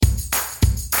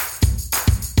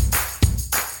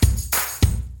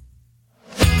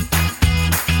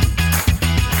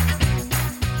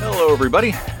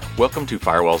everybody. Welcome to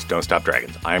Firewalls Don't Stop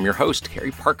Dragons. I am your host, Carey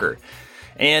Parker,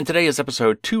 and today is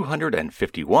episode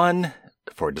 251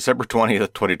 for December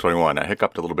 20th, 2021. I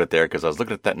hiccuped a little bit there because I was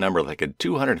looking at that number like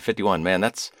 251. Man,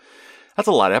 that's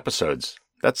a lot of episodes.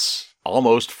 That's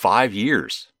almost 5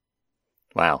 years.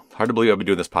 Wow, hard to believe I've been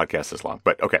doing this podcast this long,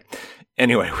 but okay.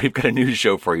 Anyway, we've got a news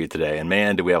show for you today, and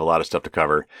man, do we have a lot of stuff to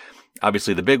cover.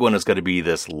 Obviously, the big one is going to be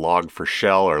this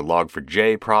Log4Shell or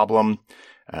Log4j problem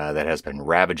that has been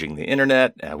ravaging the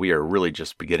internet. We are really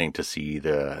just beginning to see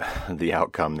the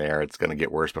outcome there. It's going to get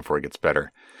worse before it gets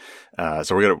better.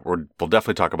 So we'll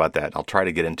definitely talk about that. I'll try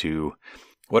to get into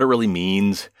what it really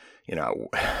means,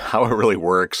 how it really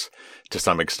works to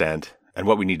some extent, and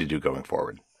what we need to do going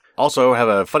forward. Also, have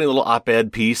a funny little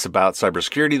op-ed piece about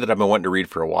cybersecurity that I've been wanting to read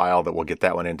for a while, that we'll get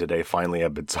that one in today. Finally,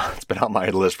 it's been on my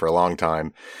list for a long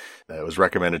time. It was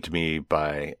recommended to me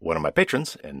by one of my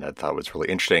patrons, and I thought it was really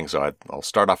interesting, so I'll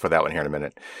start off with that one here in a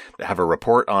minute. I have a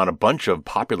report on a bunch of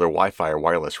popular Wi-Fi or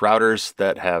wireless routers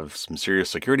that have some serious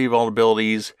security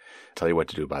vulnerabilities. I'll tell you what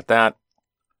to do about that.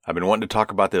 I've been wanting to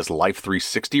talk about this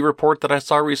Life360 report that I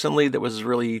saw recently that was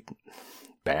really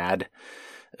bad,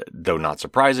 though not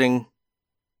surprising.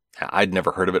 I'd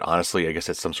never heard of it, honestly. I guess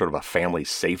it's some sort of a family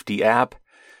safety app.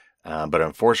 But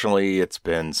unfortunately, it's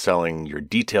been selling your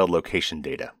detailed location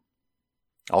data.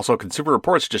 Also, Consumer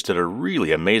Reports just did a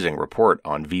really amazing report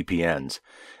on VPNs.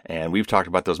 And we've talked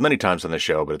about those many times on the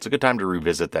show, but it's a good time to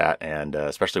revisit that, and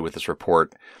especially with this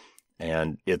report.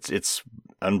 And it's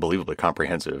unbelievably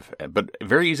comprehensive, but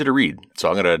very easy to read. So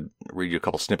I'm going to read you a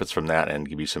couple snippets from that and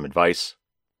give you some advice.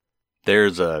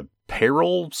 There's a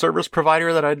payroll service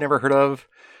provider that I'd never heard of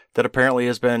that apparently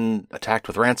has been attacked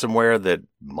with ransomware that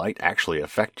might actually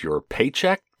affect your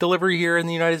paycheck delivery here in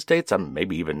the United States.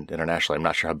 Maybe even internationally. I'm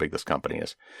not sure how big this company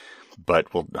is,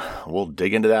 but we'll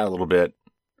dig into that a little bit.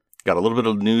 Got a little bit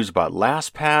of news about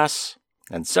LastPass,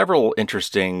 and several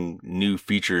interesting new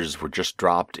features were just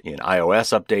dropped in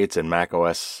iOS updates and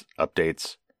macOS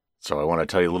updates. So I want to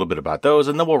tell you a little bit about those,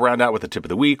 and then we'll round out with the tip of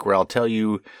the week, where I'll tell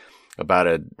you about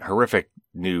a horrific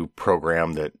new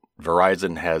program that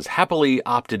Verizon has happily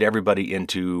opted everybody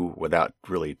into without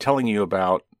really telling you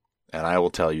about. And I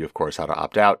will tell you, of course, how to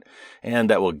opt out.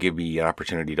 And that will give me an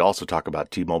opportunity to also talk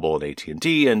about T-Mobile and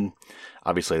AT&T. And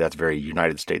obviously that's very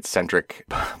United States centric,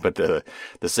 but the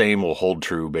same will hold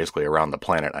true basically around the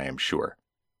planet, I am sure.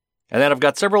 And then I've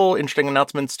got several interesting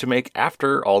announcements to make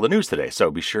after all the news today.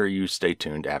 So be sure you stay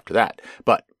tuned after that.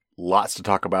 But lots to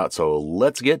talk about. So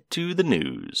let's get to the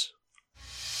news.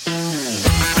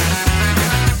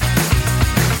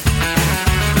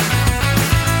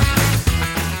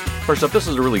 First up, this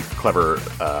is a really clever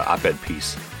op-ed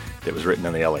piece that was written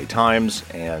in the LA Times,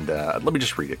 and let me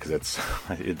just read it because it's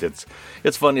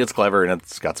funny, it's clever, and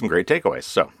it's got some great takeaways.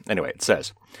 So anyway, it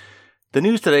says, "The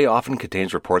news today often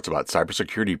contains reports about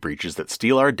cybersecurity breaches that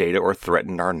steal our data or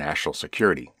threaten our national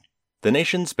security. The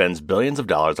nation spends billions of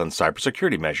dollars on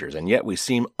cybersecurity measures, and yet we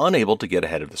seem unable to get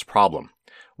ahead of this problem.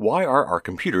 Why are our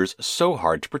computers so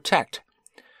hard to protect?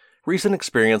 Recent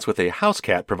experience with a house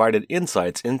cat provided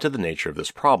insights into the nature of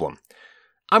this problem.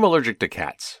 I'm allergic to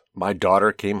cats. My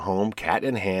daughter came home cat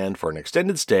in hand for an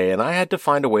extended stay, and I had to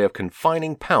find a way of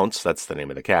confining Pounce, that's the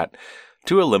name of the cat,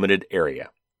 to a limited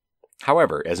area.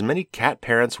 However, as many cat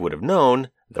parents would have known,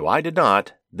 though I did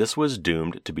not, this was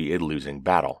doomed to be a losing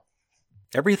battle.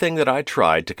 Everything that I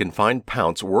tried to confine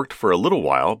Pounce worked for a little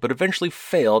while, but eventually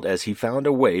failed as he found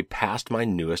a way past my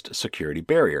newest security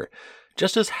barrier,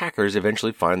 just as hackers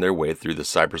eventually find their way through the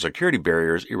cybersecurity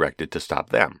barriers erected to stop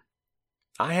them.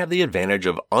 I have the advantage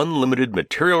of unlimited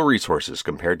material resources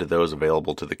compared to those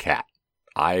available to the cat.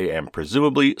 I am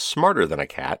presumably smarter than a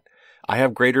cat, I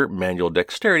have greater manual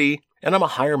dexterity, and I'm a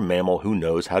higher mammal who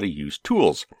knows how to use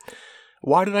tools.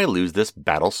 Why did I lose this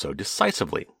battle so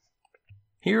decisively?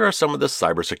 Here are some of the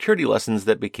cybersecurity lessons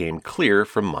that became clear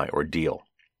from my ordeal.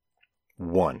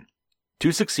 1.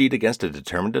 To succeed against a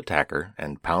determined attacker,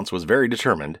 and Pounce was very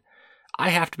determined, I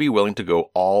have to be willing to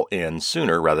go all in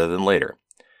sooner rather than later.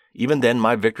 Even then,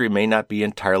 my victory may not be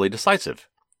entirely decisive.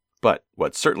 But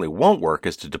what certainly won't work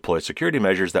is to deploy security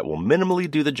measures that will minimally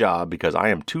do the job because I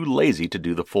am too lazy to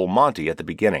do the full Monty at the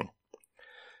beginning.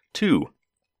 2.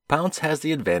 Pounce has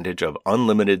the advantage of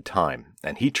unlimited time,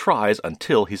 and he tries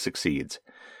until he succeeds.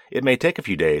 It may take a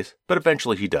few days, but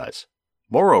eventually he does.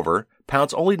 Moreover,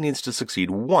 Pounce only needs to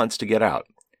succeed once to get out.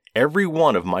 Every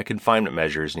one of my confinement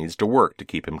measures needs to work to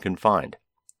keep him confined.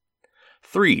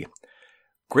 3.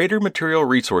 Greater material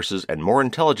resources and more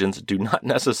intelligence do not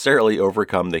necessarily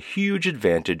overcome the huge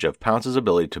advantage of Pounce's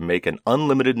ability to make an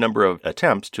unlimited number of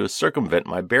attempts to circumvent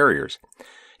my barriers.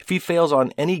 If he fails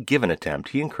on any given attempt,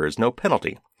 he incurs no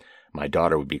penalty. My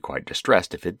daughter would be quite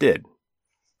distressed if it did.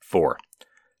 4.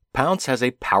 Pounce has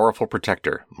a powerful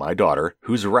protector, my daughter,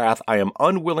 whose wrath I am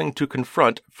unwilling to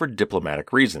confront for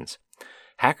diplomatic reasons.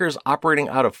 Hackers operating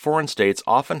out of foreign states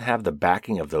often have the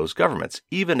backing of those governments,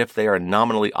 even if they are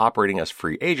nominally operating as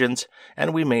free agents,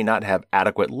 and we may not have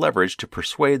adequate leverage to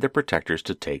persuade their protectors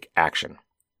to take action.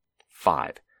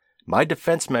 5. My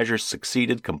defense measures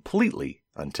succeeded completely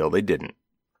until they didn't.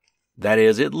 That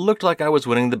is, it looked like I was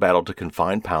winning the battle to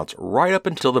confine Pounce right up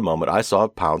until the moment I saw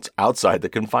Pounce outside the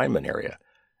confinement area.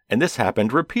 And this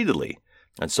happened repeatedly,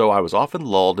 and so I was often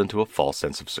lulled into a false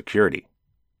sense of security.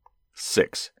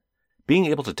 6. Being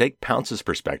able to take Pounce's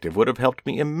perspective would have helped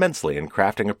me immensely in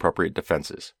crafting appropriate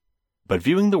defenses. But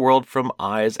viewing the world from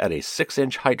eyes at a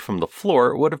 6-inch height from the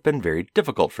floor would have been very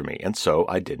difficult for me, and so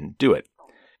I didn't do it.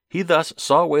 He thus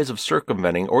saw ways of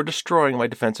circumventing or destroying my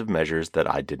defensive measures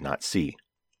that I did not see.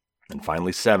 And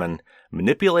finally, 7.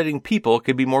 Manipulating people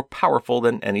can be more powerful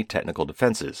than any technical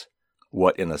defenses.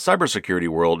 What in the cybersecurity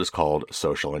world is called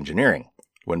social engineering.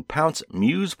 When Pounce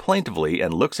mews plaintively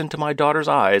and looks into my daughter's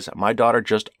eyes, my daughter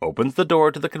just opens the door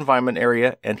to the confinement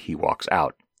area and he walks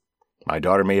out. My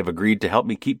daughter may have agreed to help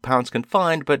me keep Pounce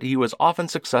confined, but he was often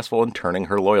successful in turning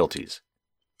her loyalties.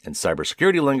 In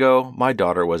cybersecurity lingo, my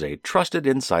daughter was a trusted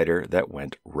insider that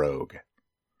went rogue.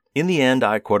 In the end,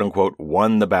 I quote-unquote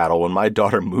won the battle when my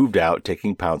daughter moved out,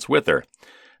 taking Pounce with her.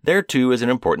 There, too, is an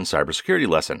important cybersecurity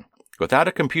lesson. Without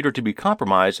a computer to be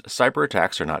compromised, cyber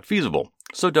attacks are not feasible,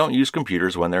 so don't use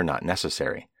computers when they're not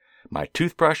necessary. My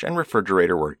toothbrush and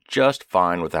refrigerator work just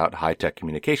fine without high-tech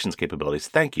communications capabilities,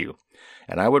 thank you,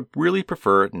 and I would really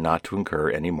prefer not to incur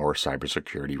any more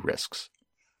cybersecurity risks.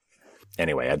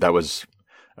 Anyway, that was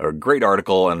a great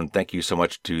article, and thank you so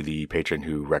much to the patron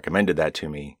who recommended that to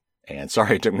me, and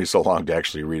sorry it took me so long to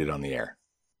actually read it on the air.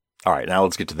 All right, now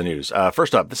let's get to the news.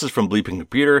 First up, this is from Bleeping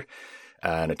Computer.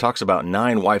 And it talks about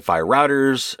 9 Wi-Fi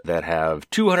routers that have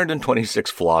 226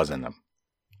 flaws in them.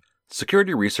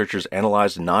 Security researchers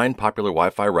analyzed 9 popular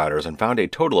Wi-Fi routers and found a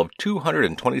total of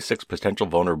 226 potential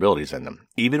vulnerabilities in them,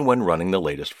 even when running the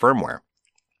latest firmware.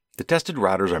 The tested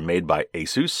routers are made by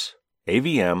ASUS,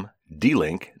 AVM,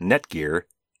 D-Link, Netgear,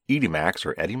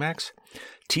 Edimax,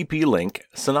 TP-Link,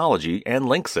 Synology, and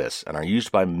Linksys, and are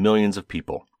used by millions of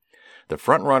people. The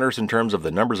frontrunners in terms of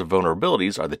the numbers of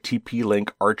vulnerabilities are the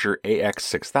TP-Link Archer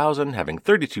AX6000, having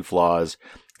 32 flaws,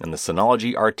 and the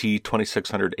Synology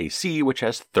RT2600AC, which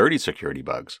has 30 security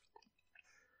bugs.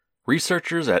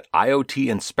 Researchers at IoT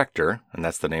Inspector, and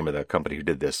that's the name of the company who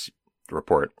did this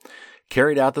report,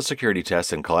 carried out the security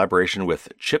tests in collaboration with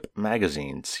Chip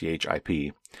Magazine,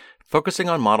 CHIP, focusing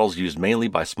on models used mainly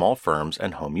by small firms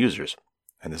and home users.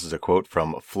 And this is a quote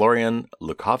from Florian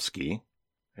Lukovsky,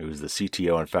 who's the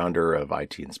CTO and founder of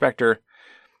IT Inspector,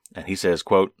 and he says,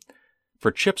 quote,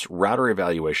 "For Chip's router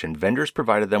evaluation, vendors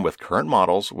provided them with current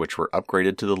models which were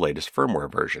upgraded to the latest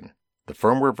firmware version. The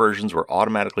firmware versions were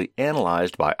automatically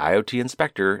analyzed by IoT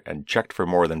Inspector and checked for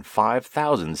more than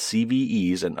 5,000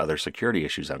 CVEs and other security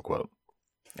issues," unquote.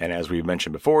 And as we've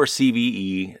mentioned before,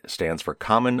 CVE stands for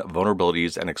Common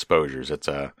Vulnerabilities and Exposures. It's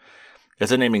a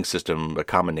naming system, a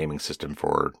common naming system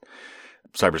for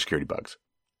cybersecurity bugs.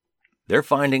 Their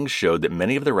findings showed that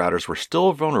many of the routers were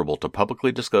still vulnerable to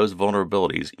publicly disclosed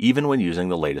vulnerabilities even when using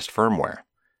the latest firmware.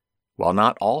 While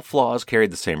not all flaws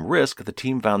carried the same risk, the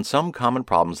team found some common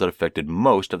problems that affected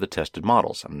most of the tested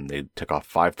models. And they took off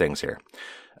 5 things here.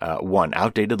 1.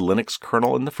 Outdated Linux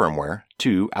kernel in the firmware.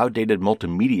 2. Outdated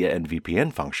multimedia and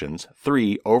VPN functions.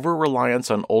 3.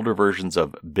 Over-reliance on older versions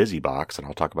of BusyBox, and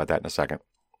I'll talk about that in a second.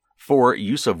 4.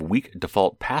 Use of weak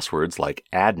default passwords like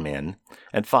admin.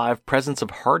 And 5. Presence of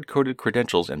hard-coded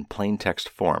credentials in plain text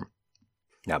form.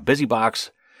 Now, BusyBox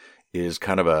is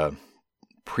kind of a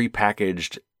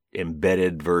prepackaged,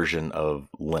 embedded version of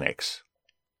Linux,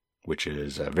 which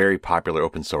is a very popular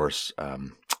open source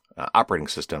operating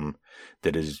system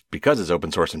that is, because it's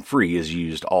open source and free, is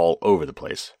used all over the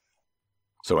place.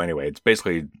 So anyway, it's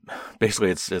basically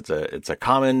it's a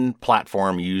common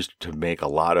platform used to make a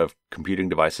lot of computing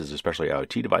devices, especially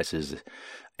IoT devices,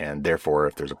 and therefore,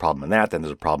 if there's a problem in that, then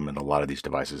there's a problem in a lot of these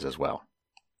devices as well.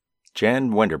 Jan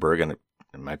Wenderberg, and it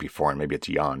might be foreign, maybe it's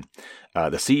Jan,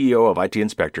 the CEO of IT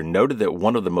Inspector, noted that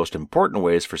one of the most important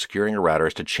ways for securing a router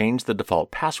is to change the default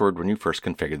password when you first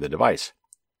configure the device.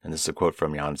 And this is a quote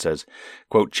from Jan. It says,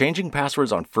 quote, "Changing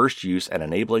passwords on first use and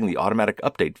enabling the automatic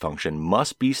update function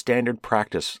must be standard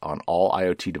practice on all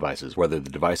IoT devices, whether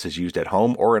the device is used at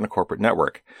home or in a corporate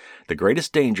network. The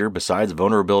greatest danger, besides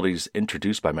vulnerabilities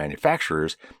introduced by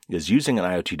manufacturers, is using an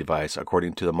IoT device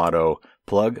according to the motto,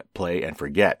 plug, play, and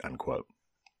forget," unquote.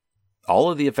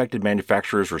 All of the affected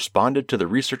manufacturers responded to the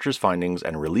researchers' findings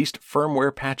and released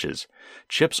firmware patches.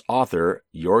 CHIP's author,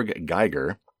 Jörg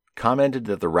Geiger, commented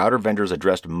that the router vendors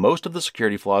addressed most of the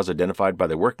security flaws identified by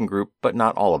the working group, but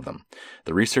not all of them.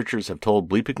 The researchers have told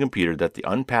Bleeping Computer that the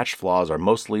unpatched flaws are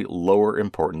mostly lower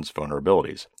importance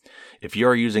vulnerabilities. If you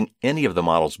are using any of the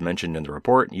models mentioned in the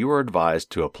report, you are advised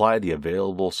to apply the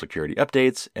available security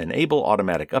updates, enable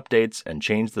automatic updates, and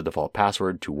change the default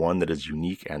password to one that is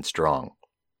unique and strong.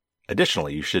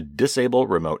 Additionally, you should disable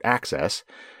remote access,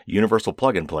 universal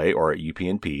plug-and-play or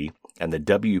UPnP, and the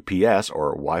WPS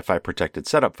or Wi-Fi protected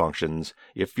setup functions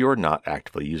if you're not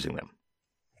actively using them.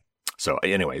 So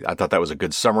anyway, I thought that was a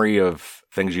good summary of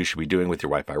things you should be doing with your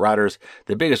Wi-Fi routers.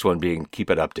 The biggest one being keep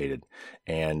it updated.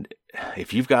 And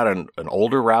if you've got an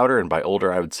older router, and by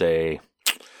older I would say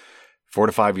 4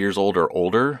 to 5 years old or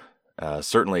older,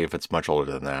 certainly if it's much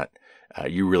older than that,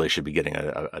 you really should be getting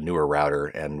a newer router.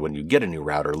 And when you get a new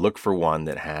router, look for one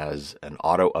that has an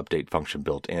auto update function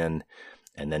built in,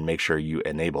 and then make sure you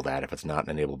enable that if it's not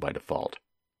enabled by default.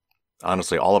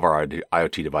 Honestly, all of our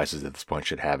IoT devices at this point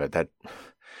should have it. That,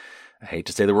 I hate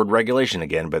to say the word regulation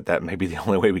again, but that may be the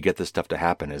only way we get this stuff to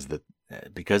happen, is that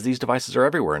because these devices are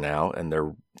everywhere now and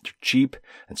they're cheap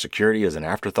and security is an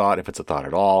afterthought if it's a thought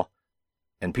at all,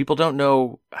 and people don't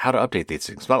know how to update these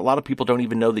things. A lot of people don't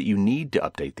even know that you need to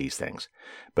update these things.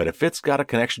 But if it's got a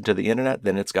connection to the internet,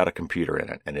 then it's got a computer in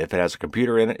it. And if it has a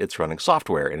computer in it, it's running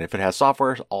software. And if it has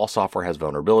software, all software has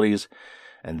vulnerabilities.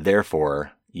 And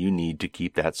therefore, you need to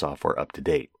keep that software up to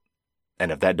date.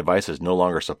 And if that device is no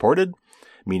longer supported,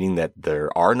 meaning that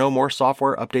there are no more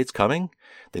software updates coming,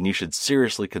 then you should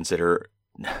seriously consider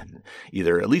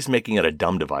either at least making it a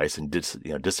dumb device and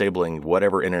disabling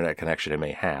whatever internet connection it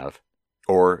may have,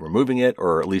 or removing it,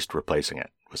 or at least replacing it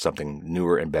with something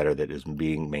newer and better that is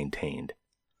being maintained.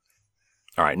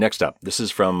 All right, next up. This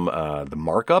is from The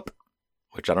Markup,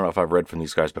 which I don't know if I've read from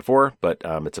these guys before, but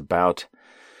it's about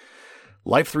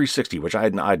Life360, which I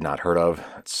had not heard of.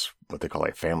 It's what they call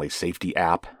a family safety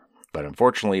app, but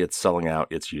unfortunately it's selling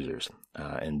out its users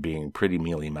and being pretty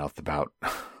mealy-mouthed about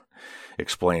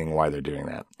explaining why they're doing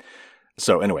that.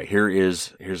 So anyway,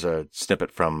 here's a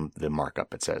snippet from The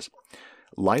Markup. It says,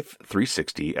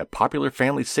 Life360, a popular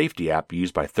family safety app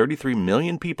used by 33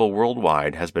 million people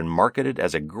worldwide, has been marketed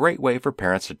as a great way for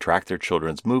parents to track their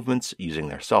children's movements using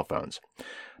their cell phones.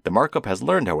 The Markup has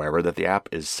learned, however, that the app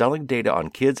is selling data on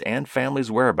kids' and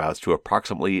families' whereabouts to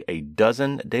approximately a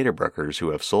dozen data brokers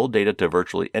who have sold data to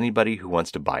virtually anybody who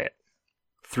wants to buy it.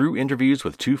 Through interviews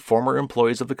with 2 former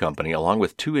employees of the company, along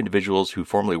with 2 individuals who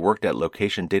formerly worked at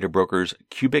location data brokers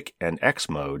Cubic and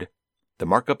Xmode, the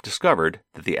Markup discovered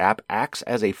that the app acts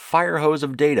as a fire hose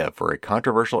of data for a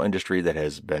controversial industry that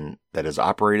has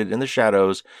operated in the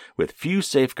shadows with few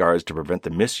safeguards to prevent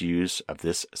the misuse of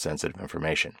this sensitive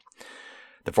information.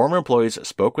 The former employees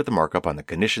spoke with the Markup on the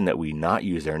condition that we not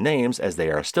use their names, as they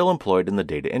are still employed in the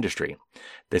data industry.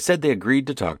 They said they agreed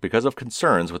to talk because of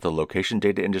concerns with the location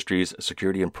data industry's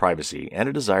security and privacy, and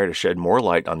a desire to shed more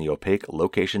light on the opaque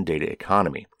location data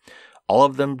economy. All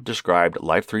of them described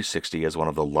Life360 as one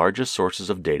of the largest sources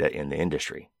of data in the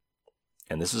industry.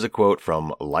 And this is a quote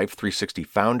from Life360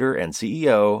 founder and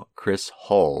CEO Chris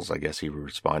Hulls. I guess he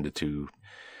responded to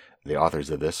the authors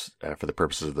of this for the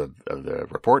purposes of the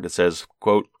report. It says,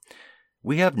 quote,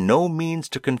 "We have no means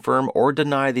to confirm or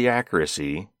deny the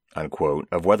accuracy," unquote,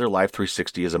 "of whether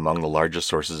Life360 is among the largest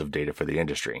sources of data for the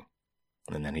industry."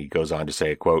 And then he goes on to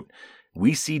say, quote,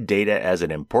 "We see data as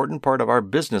an important part of our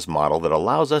business model that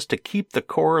allows us to keep the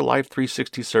core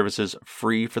Life360 services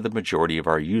free for the majority of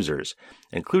our users,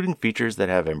 including features that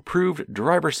have improved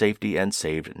driver safety and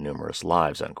saved numerous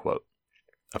lives," unquote.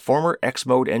 A former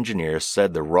Xmode engineer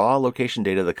said the raw location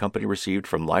data the company received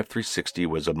from Life360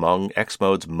 was among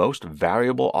Xmode's most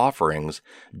valuable offerings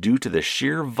due to the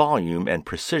sheer volume and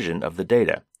precision of the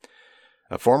data.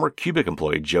 A former Cubic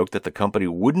employee joked that the company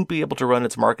wouldn't be able to run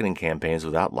its marketing campaigns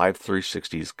without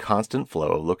Life360's constant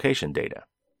flow of location data.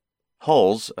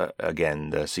 Hulls, again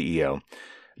the CEO,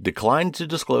 declined to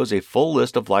disclose a full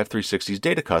list of Life360's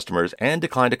data customers and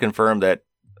declined to confirm that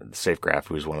Safegraph,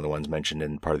 who is one of the ones mentioned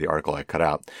in part of the article I cut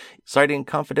out, citing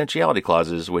confidentiality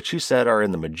clauses, which he said are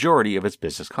in the majority of its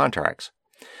business contracts.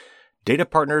 Data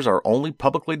partners are only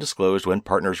publicly disclosed when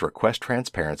partners request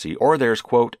transparency or there's,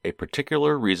 quote, "a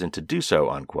particular reason to do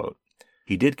so," unquote.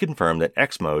 He did confirm that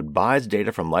Xmode buys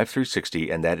data from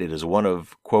Life360 and that it is one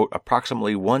of, quote,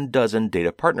 "approximately 12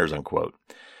 data partners," unquote.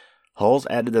 Hulls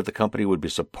added that the company would be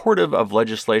supportive of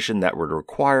legislation that would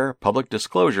require public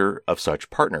disclosure of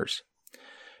such partners.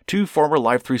 Two former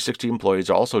Life360 employees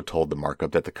also told the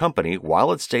markup that the company,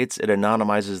 while it states it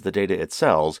anonymizes the data it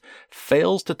sells,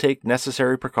 fails to take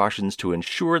necessary precautions to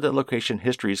ensure that location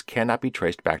histories cannot be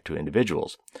traced back to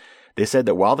individuals. They said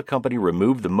that while the company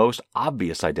removed the most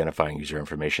obvious identifying user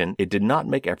information, it did not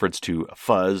make efforts to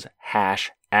fuzz,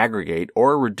 hash, aggregate,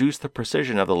 or reduce the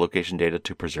precision of the location data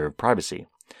to preserve privacy.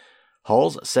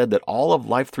 Hulse said that all of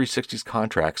Life360's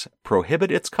contracts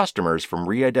prohibit its customers from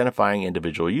re-identifying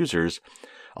individual users,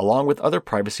 along with other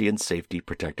privacy and safety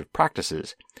protective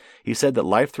practices. He said that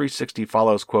Life360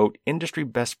 follows, quote, industry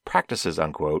best practices,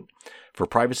 unquote, for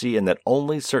privacy and that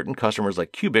only certain customers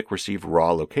like Cubic receive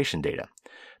raw location data.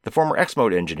 The former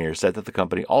Xmode engineer said that the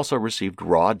company also received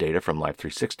raw data from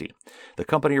Life360. The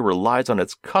company relies on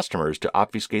its customers to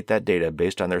obfuscate that data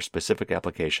based on their specific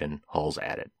application, Hulse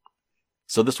added.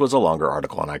 So this was a longer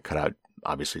article, and I cut out,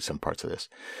 obviously, some parts of this.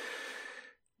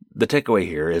 The takeaway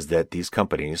here is that these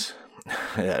companies,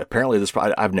 apparently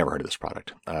I've never heard of this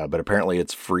product, but apparently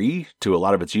it's free to a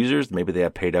lot of its users. Maybe they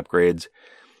have paid upgrades,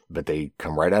 but they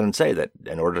come right out and say that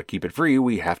in order to keep it free,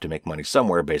 we have to make money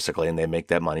somewhere, basically, and they make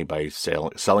that money by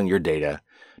selling your data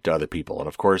to other people. And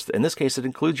of course, in this case, it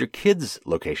includes your kids'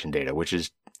 location data, which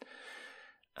is,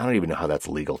 I don't even know how that's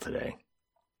legal today.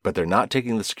 But they're not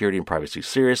taking the security and privacy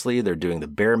seriously. They're doing the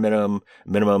bare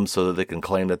minimum so that they can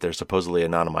claim that they're supposedly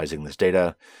anonymizing this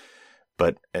data.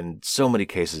 But in so many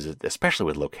cases, especially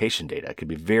with location data, it can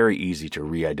be very easy to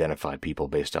re-identify people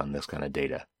based on this kind of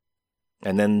data.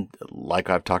 And then, like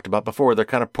I've talked about before, they're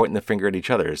kind of pointing the finger at each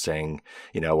other, saying,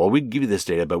 well, we give you this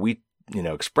data, but we,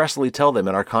 expressly tell them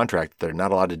in our contract that they're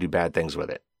not allowed to do bad things with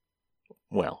it.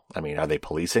 Well, are they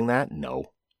policing that?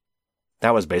 No.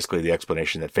 That was basically the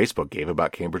explanation that Facebook gave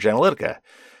about Cambridge Analytica.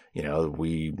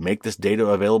 We make this data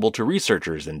available to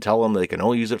researchers and tell them they can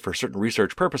only use it for certain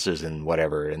research purposes and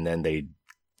whatever. And then they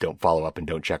don't follow up and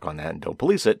don't check on that and don't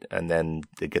police it. And then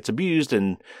it gets abused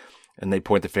and they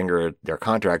point the finger at their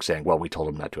contract saying, well, we told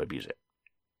them not to abuse it.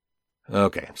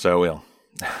 Okay, so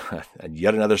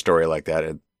yet another story like that.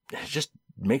 It just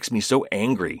makes me so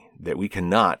angry that we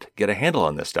cannot get a handle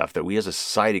on this stuff, that we as a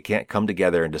society can't come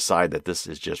together and decide that this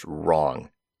is just wrong.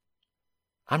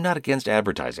 I'm not against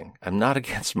advertising. I'm not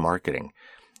against marketing.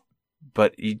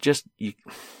 But we've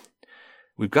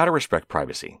got to respect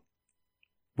privacy.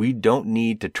 We don't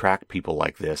need to track people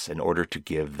like this in order to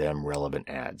give them relevant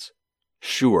ads.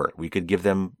 Sure, we could give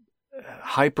them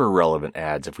hyper-relevant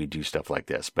ads if we do stuff like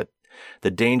this, but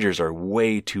the dangers are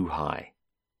way too high.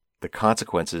 The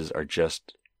consequences are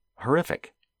just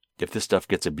horrific if this stuff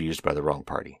gets abused by the wrong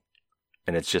party.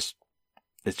 And it's just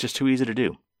too easy to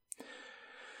do.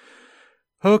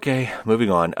 Okay, moving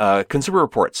on. Consumer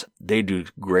Reports, they do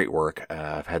great work.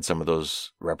 I've had some of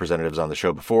those representatives on the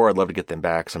show before. I'd love to get them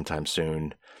back sometime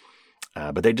soon.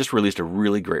 But they just released a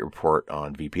really great report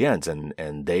on VPNs,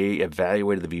 and they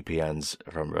evaluated the VPNs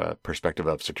from a perspective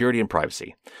of security and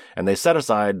privacy. And they set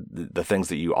aside the things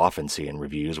that you often see in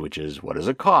reviews, which is what does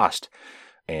it cost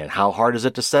and how hard is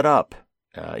it to set up?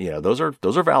 Those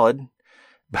are valid.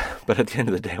 But at the end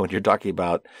of the day, when you're talking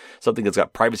about something that's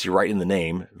got privacy right in the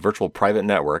name, virtual private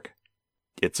network,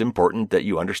 it's important that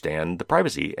you understand the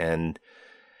privacy. And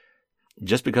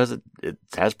just because it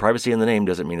has privacy in the name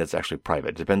doesn't mean it's actually private.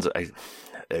 It depends.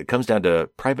 It comes down to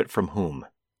private from whom.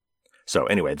 So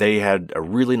anyway, they had a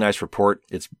really nice report.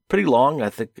 It's pretty long. I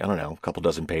think, a couple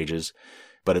dozen pages,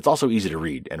 but it's also easy to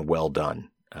read and well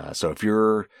done. So if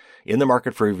you're in the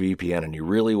market for a VPN and you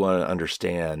really want to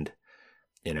understand,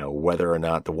 whether or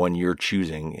not the one you're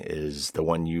choosing is the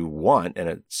one you want and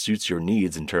it suits your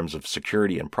needs in terms of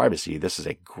security and privacy, this is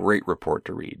a great report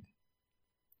to read.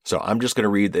 So I'm just going to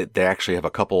read that they actually have a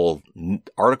couple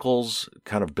articles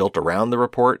kind of built around the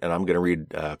report, and I'm going to read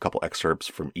a couple excerpts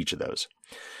from each of those.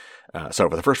 So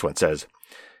for the first one, it says,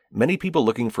 many people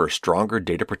looking for stronger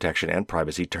data protection and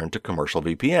privacy turn to commercial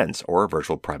VPNs, or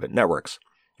virtual private networks.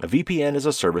 A VPN is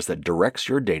a service that directs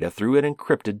your data through an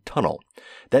encrypted tunnel.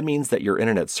 That means that your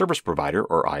internet service provider,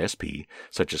 or ISP,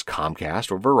 such as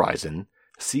Comcast or Verizon,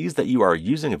 sees that you are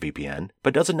using a VPN,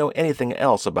 but doesn't know anything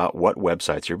else about what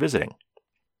websites you're visiting.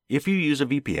 If you use a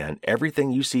VPN,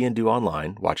 everything you see and do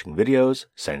online, watching videos,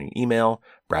 sending email,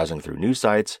 browsing through news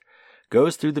sites,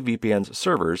 goes through the VPN's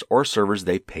servers or servers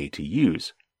they pay to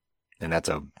use. And that's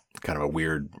a kind of a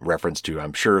weird reference to,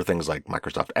 I'm sure, things like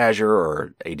Microsoft Azure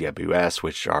or AWS,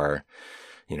 which are,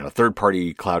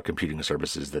 third-party cloud computing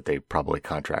services that they probably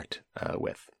contract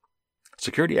with.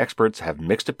 Security experts have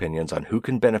mixed opinions on who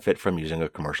can benefit from using a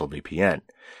commercial VPN.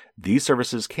 These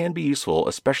services can be useful,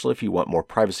 especially if you want more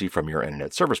privacy from your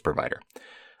internet service provider.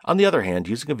 On the other hand,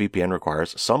 using a VPN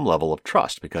requires some level of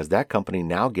trust because that company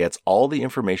now gets all the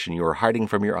information you are hiding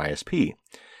from your ISP.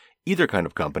 Either kind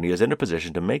of company is in a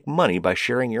position to make money by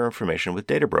sharing your information with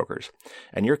data brokers,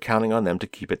 and you're counting on them to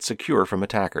keep it secure from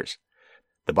attackers.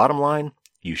 The bottom line,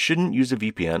 you shouldn't use a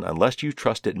VPN unless you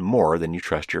trust it more than you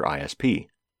trust your ISP,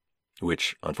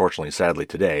 which, unfortunately, sadly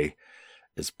today,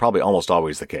 is probably almost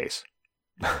always the case.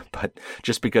 But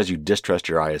just because you distrust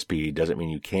your ISP doesn't mean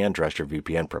you can trust your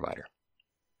VPN provider.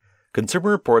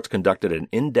 Consumer Reports conducted an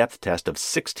in-depth test of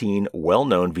 16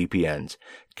 well-known VPNs,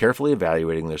 carefully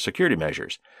evaluating their security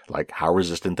measures, like how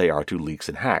resistant they are to leaks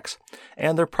and hacks,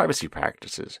 and their privacy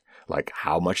practices, like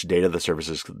how much data the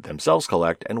services themselves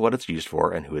collect and what it's used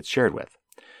for and who it's shared with.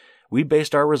 We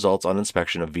based our results on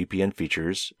inspection of VPN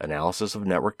features, analysis of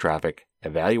network traffic,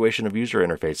 evaluation of user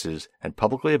interfaces, and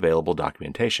publicly available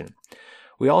documentation.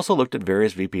 We also looked at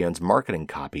various VPNs' marketing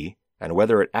copy and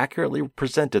whether it accurately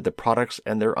presented the products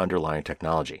and their underlying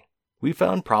technology. We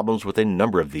found problems with a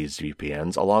number of these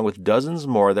VPNs, along with dozens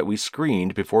more that we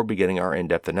screened before beginning our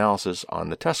in-depth analysis on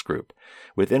the test group,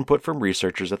 with input from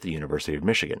researchers at the University of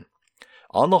Michigan.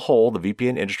 On the whole, the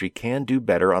VPN industry can do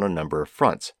better on a number of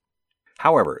fronts.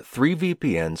 However, 3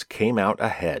 VPNs came out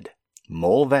ahead: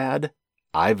 Mullvad,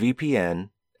 iVPN,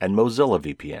 and Mozilla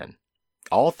VPN.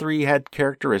 All 3 had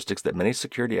characteristics that many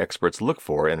security experts look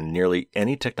for in nearly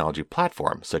any technology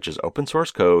platform, such as open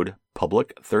source code,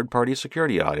 public third-party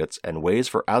security audits, and ways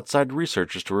for outside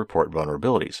researchers to report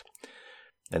vulnerabilities.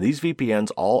 And these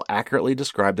VPNs all accurately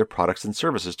describe their products and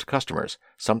services to customers,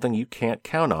 something you can't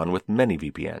count on with many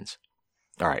VPNs.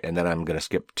 All right, and then I'm going to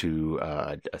skip to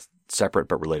a separate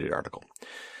but related article.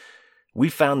 We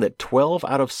found that 12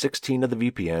 out of 16 of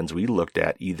the VPNs we looked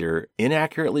at either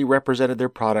inaccurately represented their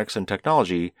products and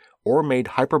technology or made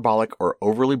hyperbolic or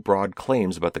overly broad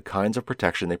claims about the kinds of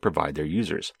protection they provide their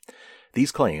users.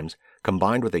 These claims,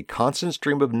 combined with a constant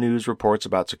stream of news reports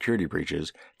about security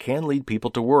breaches, can lead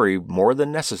people to worry more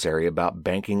than necessary about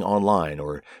banking online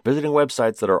or visiting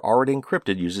websites that are already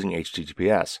encrypted using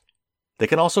HTTPS. They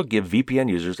can also give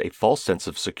VPN users a false sense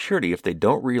of security if they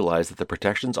don't realize that the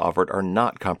protections offered are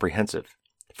not comprehensive.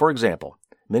 For example,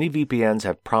 many VPNs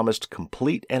have promised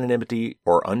complete anonymity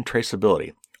or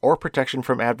untraceability, or protection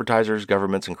from advertisers,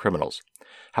 governments, and criminals.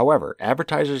 However,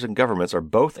 advertisers and governments are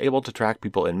both able to track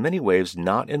people in many ways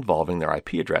not involving their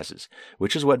IP addresses,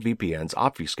 which is what VPNs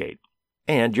obfuscate.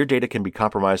 And your data can be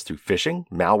compromised through phishing,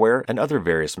 malware, and other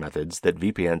various methods that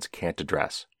VPNs can't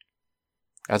address.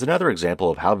 As another example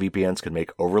of how VPNs can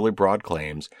make overly broad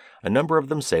claims, a number of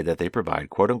them say that they provide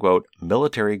quote-unquote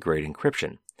military-grade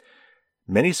encryption.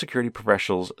 Many security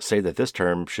professionals say that this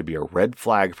term should be a red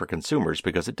flag for consumers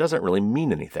because it doesn't really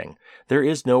mean anything. There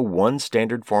is no one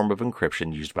standard form of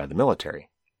encryption used by the military.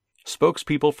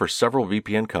 Spokespeople for several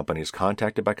VPN companies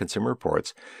contacted by Consumer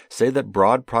Reports say that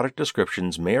broad product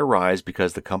descriptions may arise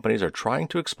because the companies are trying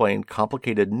to explain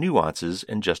complicated nuances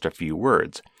in just a few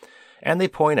words. And they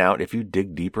point out if you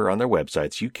dig deeper on their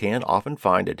websites, you can often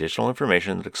find additional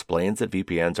information that explains that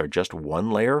VPNs are just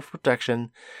one layer of protection,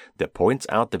 that points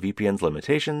out the VPN's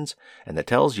limitations, and that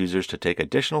tells users to take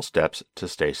additional steps to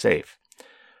stay safe.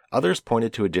 Others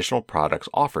pointed to additional products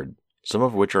offered, some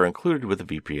of which are included with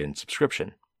the VPN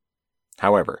subscription.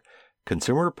 However,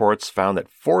 Consumer Reports found that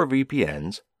 4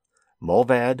 VPNs,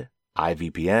 Mullvad,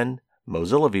 iVPN,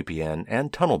 Mozilla VPN,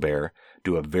 and TunnelBear,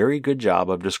 do a very good job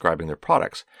of describing their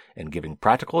products and giving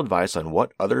practical advice on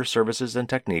what other services and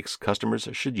techniques customers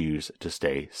should use to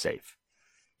stay safe.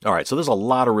 All right, so there's a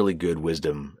lot of really good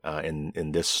wisdom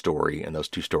in this story, in those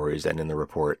 2 stories, and in the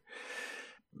report.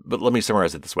 But let me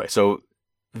summarize it this way. So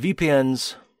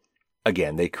VPNs,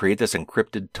 again, they create this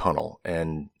encrypted tunnel,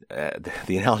 and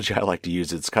the analogy I like to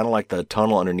use, it's kind of like the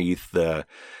tunnel underneath the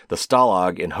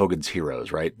Stalag in Hogan's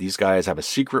Heroes, right? These guys have a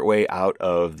secret way out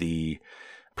of the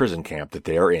prison camp that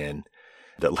they are in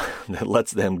that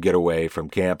lets them get away from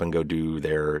camp and go do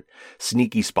their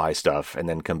sneaky spy stuff and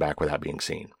then come back without being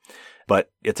seen.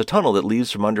 But it's a tunnel that leaves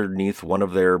from underneath one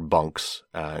of their bunks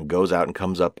and goes out and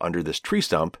comes up under this tree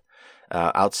stump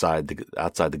outside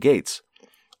the gates.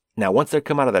 Now, once they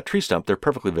come out of that tree stump, they're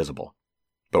perfectly visible.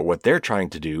 But what they're trying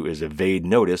to do is evade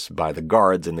notice by the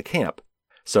guards in the camp.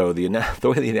 So the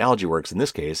way the analogy works in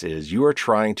this case is you are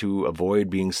trying to avoid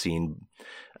being seen,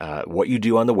 what you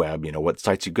do on the web, what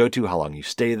sites you go to, how long you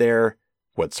stay there,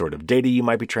 what sort of data you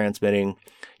might be transmitting.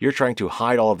 You're trying to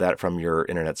hide all of that from your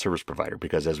internet service provider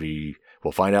because, as we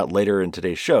will find out later in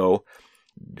today's show,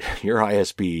 your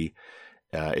ISP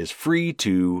is free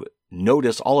to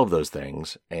notice all of those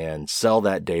things and sell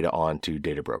that data on to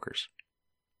data brokers,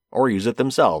 or use it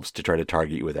themselves to try to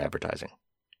target you with advertising.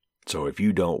 So if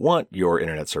you don't want your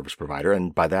internet service provider,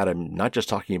 and by that I'm not just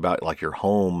talking about like your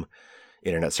home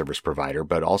internet service provider,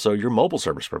 but also your mobile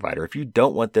service provider. If you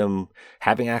don't want them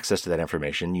having access to that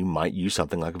information, you might use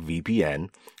something like a VPN,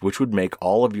 which would make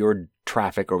all of your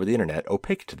traffic over the internet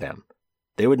opaque to them.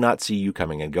 They would not see you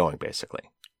coming and going,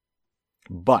 basically.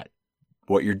 But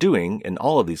what you're doing in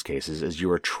all of these cases is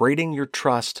you are trading your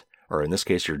trust, or in this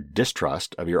case, your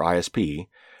distrust of your ISP,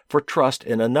 for trust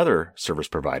in another service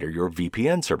provider, your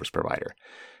VPN service provider.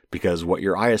 Because what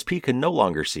your ISP can no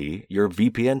longer see, your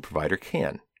VPN provider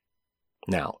can.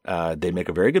 Now, they make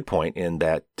a very good point in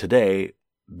that today,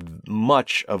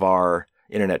 much of our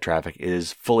internet traffic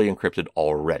is fully encrypted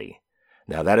already.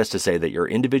 Now, that is to say that your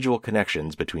individual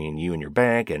connections between you and your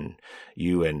bank and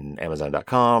you and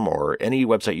Amazon.com or any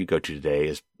website you go to today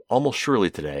is almost surely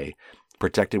today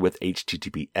protected with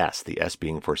HTTPS, the S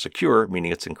being for secure,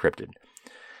 meaning it's encrypted.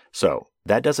 So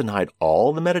that doesn't hide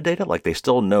all the metadata. Like, they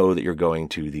still know that you're going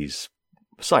to these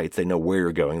sites. They know where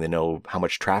you're going. They know how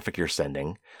much traffic you're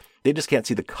sending. They just can't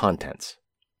see the contents.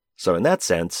 So in that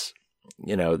sense,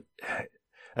 a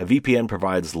VPN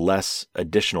provides less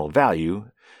additional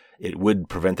value. It would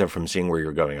prevent them from seeing where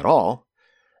you're going at all.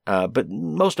 But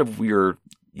most of your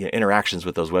interactions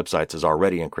with those websites is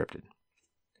already encrypted.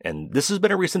 And this has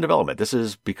been a recent development. This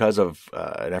is because of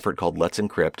an effort called Let's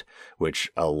Encrypt,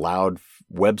 which allowed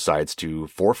websites to,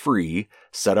 for free,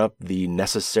 set up the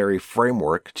necessary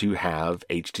framework to have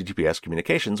HTTPS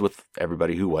communications with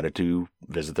everybody who wanted to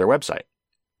visit their website.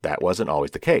 That wasn't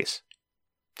always the case.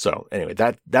 So anyway,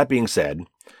 that being said,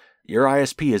 your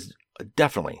ISP is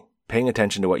definitely paying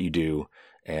attention to what you do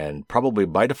and probably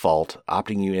by default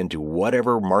opting you into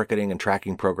whatever marketing and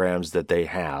tracking programs that they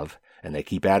have. And they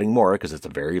keep adding more because it's a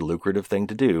very lucrative thing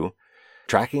to do,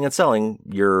 tracking and selling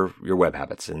your web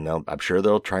habits. And I'm sure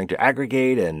they're trying to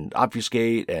aggregate and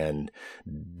obfuscate and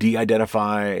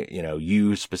de-identify,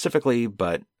 you specifically,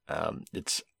 but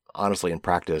it's honestly in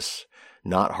practice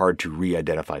not hard to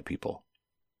re-identify people.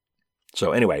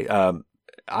 So anyway,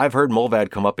 I've heard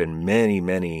Mullvad come up in many,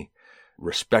 many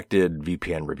respected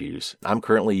VPN reviews. I'm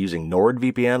currently using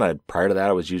NordVPN. Prior to that,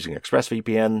 I was using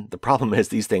ExpressVPN. The problem is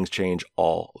these things change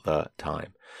all the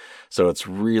time. So it's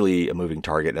really a moving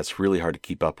target. That's really hard to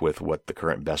keep up with what the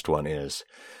current best one is.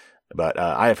 But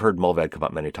I have heard Mullvad come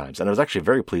up many times. And I was actually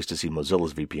very pleased to see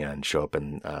Mozilla's VPN show up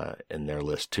in their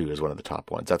list too as one of the top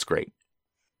ones. That's great.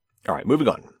 All right, moving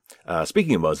on.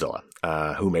 Speaking of Mozilla,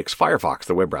 who makes Firefox,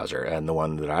 the web browser, and the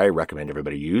one that I recommend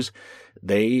everybody use,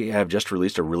 they have just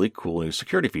released a really cool new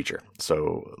security feature.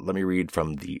 So let me read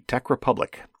from the Tech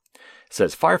Republic. It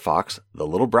says, Firefox, the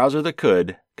little browser that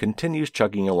could, continues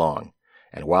chugging along.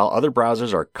 And while other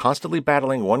browsers are constantly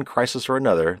battling one crisis or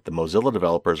another, the Mozilla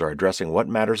developers are addressing what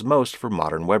matters most for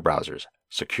modern web browsers: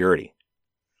 security.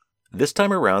 This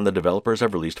time around, the developers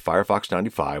have released Firefox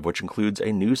 95, which includes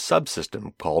a new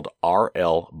subsystem called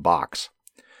RLBox.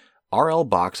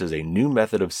 RLBox is a new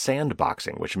method of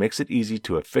sandboxing, which makes it easy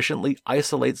to efficiently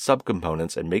isolate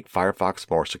subcomponents and make Firefox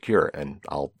more secure, and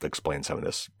I'll explain some of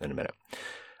this in a minute.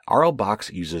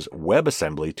 RLBox uses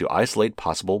WebAssembly to isolate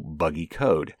possible buggy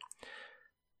code.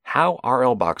 How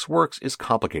RLBox works is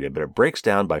complicated, but it breaks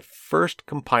down by first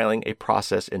compiling a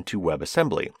process into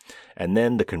WebAssembly, and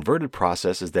then the converted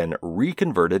process is then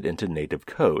reconverted into native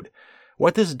code.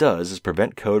 What this does is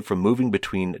prevent code from moving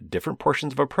between different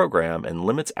portions of a program and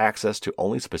limits access to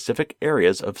only specific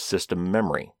areas of system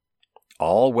memory.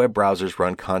 All web browsers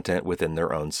run content within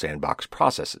their own sandbox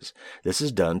processes. This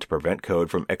is done to prevent code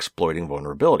from exploiting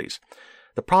vulnerabilities.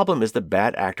 The problem is that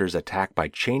bad actors attack by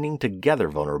chaining together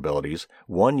vulnerabilities,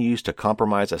 one used to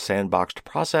compromise a sandboxed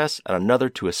process and another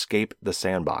to escape the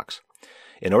sandbox.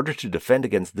 In order to defend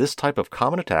against this type of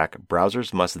common attack,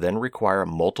 browsers must then require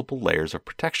multiple layers of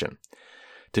protection.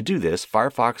 To do this,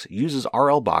 Firefox uses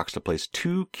RLBox to place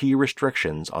two key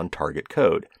restrictions on target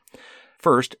code.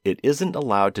 First, it isn't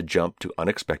allowed to jump to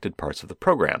unexpected parts of the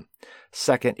program.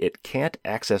 Second, it can't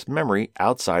access memory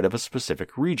outside of a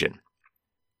specific region.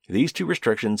 These two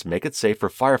restrictions make it safe for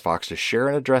Firefox to share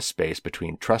an address space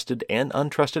between trusted and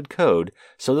untrusted code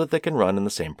so that they can run in the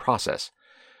same process.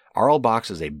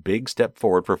 RLBox is a big step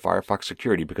forward for Firefox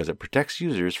security because it protects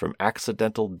users from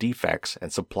accidental defects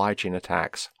and supply chain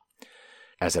attacks.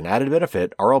 As an added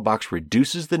benefit, RLBox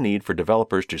reduces the need for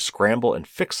developers to scramble and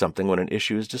fix something when an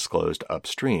issue is disclosed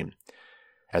upstream.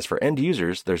 As for end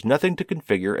users, there's nothing to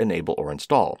configure, enable, or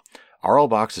install.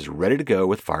 RLBox is ready to go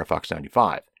with Firefox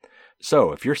 95.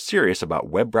 So, if you're serious about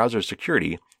web browser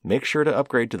security, make sure to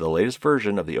upgrade to the latest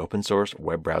version of the open source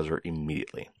web browser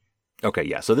immediately. Okay,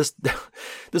 yeah, so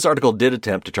this article did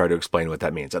attempt to try to explain what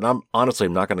that means. And I'm not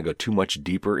going to go too much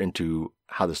deeper into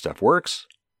how this stuff works.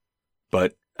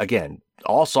 But again,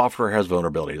 all software has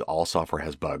vulnerabilities, all software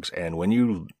has bugs. And when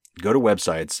you Go to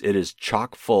websites. It is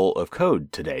chock full of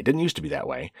code today. It didn't used to be that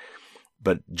way.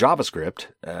 But JavaScript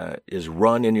is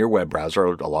run in your web browser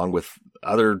along with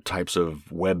other types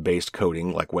of web-based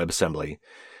coding like WebAssembly.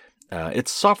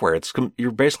 It's software.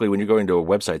 You're basically, when you're going to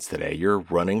websites today, you're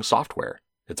running software.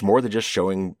 It's more than just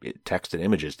showing text and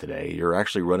images today. You're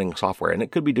actually running software. And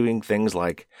it could be doing things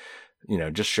like,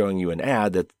 just showing you an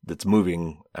ad that's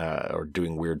moving or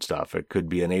doing weird stuff. It could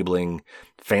be enabling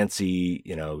fancy,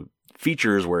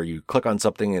 features where you click on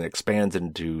something and it expands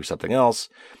into something else.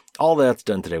 All that's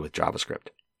done today with JavaScript.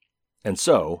 And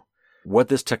so what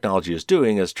this technology is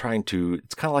doing is it's kind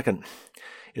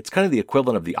of the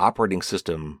equivalent of the operating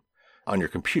system on your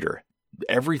computer.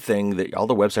 Everything all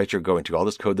the websites you're going to, all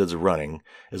this code that's running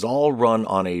is all run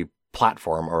on a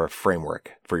platform or a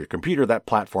framework. For your computer, that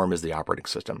platform is the operating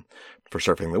system. For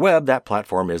surfing the web, that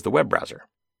platform is the web browser.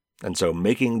 And so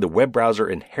making the web browser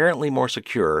inherently more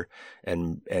secure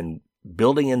and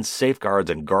building in safeguards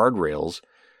and guardrails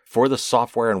for the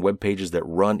software and web pages that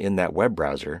run in that web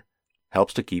browser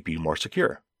helps to keep you more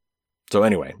secure. So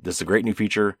anyway, this is a great new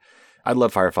feature. I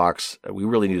love Firefox. We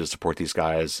really need to support these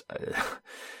guys.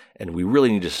 And we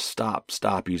really need to stop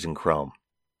using Chrome.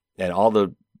 And all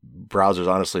the browsers,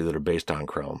 honestly, that are based on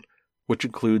Chrome, which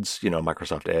includes,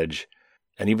 Microsoft Edge.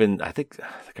 And even, I think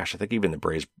even the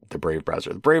Brave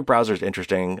browser. The Brave browser is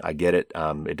interesting. I get it.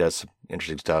 It does some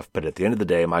interesting stuff. But at the end of the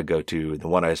day, my go-to, the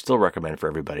one I still recommend for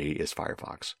everybody, is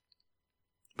Firefox.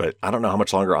 But I don't know how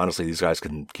much longer, honestly, these guys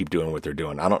can keep doing what they're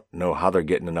doing. I don't know how they're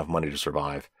getting enough money to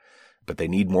survive. But they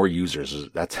need more users.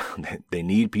 They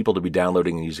need people to be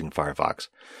downloading and using Firefox.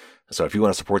 So if you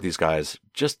want to support these guys,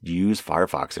 just use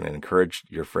Firefox and encourage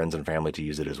your friends and family to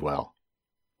use it as well.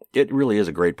 It really is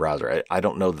a great browser. I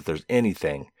don't know that there's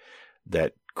anything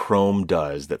that Chrome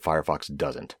does that Firefox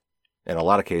doesn't. In a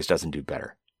lot of cases, doesn't do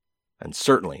better. And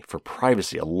certainly for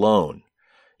privacy alone,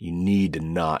 you need to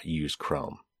not use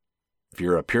Chrome. If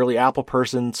you're a purely Apple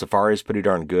person, Safari is pretty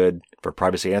darn good for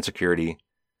privacy and security.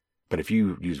 But if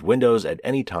you use Windows at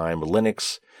any time,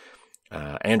 Linux,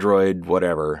 Android,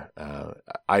 whatever,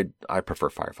 I prefer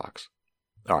Firefox.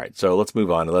 All right, so let's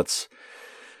move on. Let's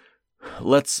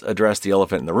address the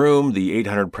elephant in the room, the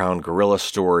 800-pound gorilla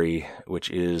story, which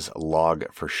is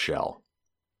Log4Shell.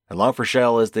 And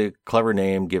Log4Shell is the clever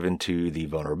name given to the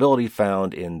vulnerability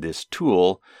found in this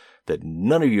tool that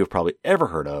none of you have probably ever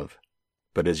heard of,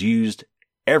 but is used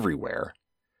everywhere,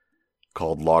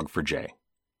 called Log4j.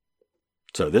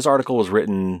 So this article was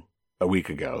written a week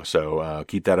ago, so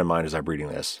keep that in mind as I'm reading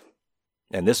this.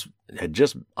 And this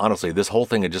whole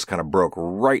thing had just kind of broke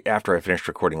right after I finished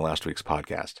recording last week's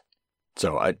podcast.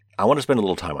 So I want to spend a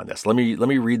little time on this. Let me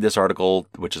read this article,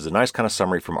 which is a nice kind of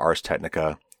summary from Ars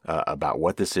Technica about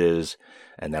what this is,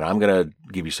 and then I'm going to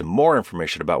give you some more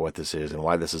information about what this is and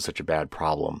why this is such a bad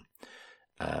problem.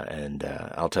 And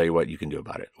I'll tell you what you can do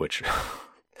about it, which,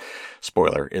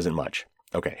 spoiler, isn't much.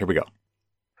 Okay, here we go.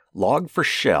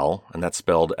 Log4Shell, and that's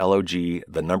spelled L-O-G,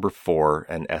 the number 4,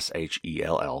 and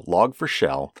S-H-E-L-L.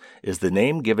 Log4Shell is the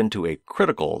name given to a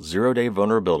critical zero-day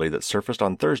vulnerability that surfaced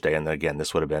on Thursday, and again,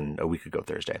 this would have been a week ago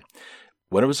Thursday,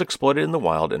 when it was exploited in the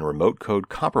wild in remote code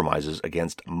compromises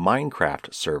against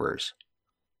Minecraft servers.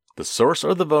 The source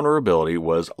of the vulnerability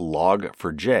was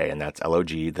Log4j, and that's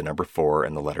L-O-G, the number 4,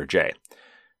 and the letter J.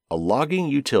 A logging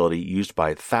utility used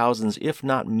by thousands, if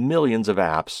not millions of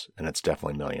apps, and it's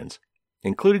definitely millions,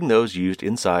 including those used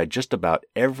inside just about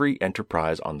every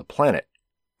enterprise on the planet.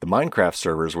 The Minecraft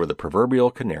servers were the proverbial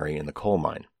canary in the coal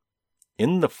mine.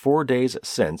 In the 4 days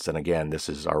since, and again, this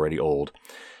is already old,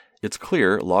 it's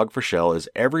clear Log4Shell is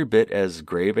every bit as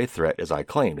grave a threat as I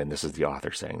claimed, and this is the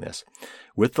author saying this,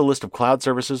 with the list of cloud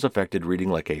services affected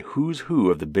reading like a who's who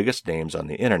of the biggest names on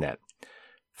the internet.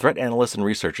 Threat analysts and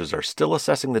researchers are still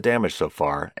assessing the damage so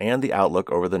far and the outlook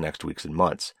over the next weeks and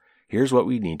months. Here's what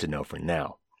we need to know for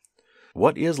now.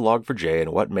 What is Log4j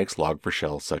and what makes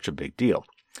Log4Shell such a big deal?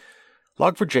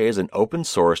 Log4j is an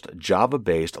open-sourced,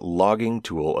 Java-based logging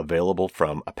tool available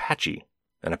from Apache.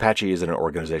 And Apache is an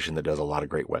organization that does a lot of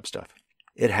great web stuff.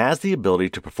 It has the ability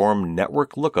to perform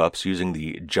network lookups using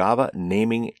the Java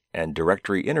Naming and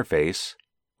Directory Interface,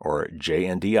 or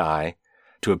JNDI,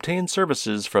 to obtain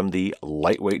services from the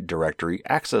Lightweight Directory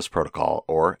Access Protocol,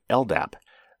 or LDAP.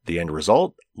 The end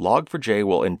result, Log4j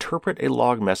will interpret a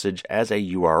log message as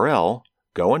a URL,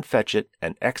 go and fetch it,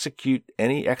 and execute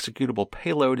any executable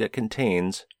payload it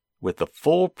contains with the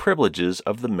full privileges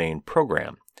of the main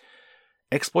program.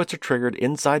 Exploits are triggered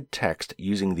inside text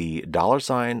using the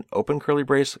 $ open curly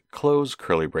brace, close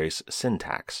curly brace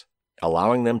syntax,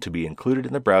 allowing them to be included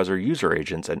in the browser user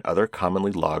agents and other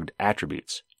commonly logged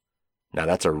attributes. Now,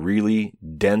 that's a really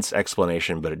dense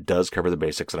explanation, but it does cover the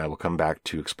basics, and I will come back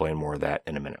to explain more of that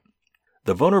in a minute.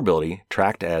 The vulnerability,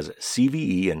 tracked as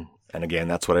CVE, and again,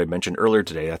 that's what I mentioned earlier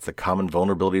today. That's the Common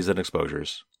Vulnerabilities and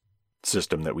Exposures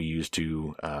system that we use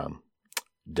to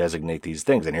designate these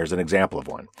things. And here's an example of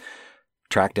one.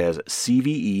 Tracked as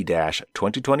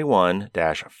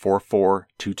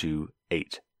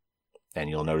CVE-2021-44228. And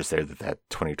you'll notice there that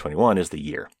 2021 is the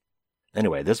year.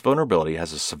 Anyway, this vulnerability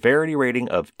has a severity rating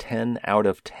of 10 out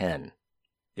of 10.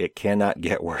 It cannot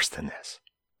get worse than this.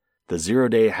 The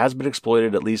 0-day has been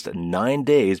exploited at least 9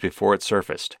 days before it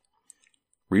surfaced.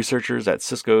 Researchers at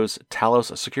Cisco's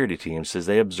Talos security team says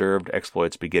they observed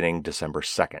exploits beginning December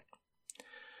 2nd.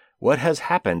 What has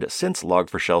happened since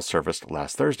Log4Shell surfaced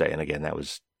last Thursday? And again, that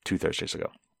was 2 Thursdays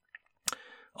ago.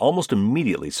 Almost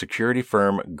immediately, security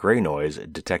firm Greynoise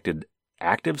detected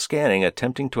active scanning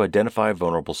attempting to identify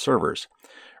vulnerable servers.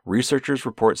 Researchers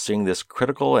report seeing this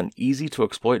critical and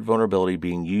easy-to-exploit vulnerability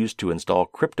being used to install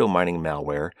crypto mining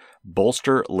malware,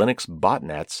 bolster Linux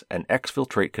botnets, and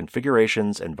exfiltrate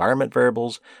configurations, environment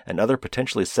variables, and other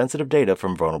potentially sensitive data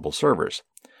from vulnerable servers.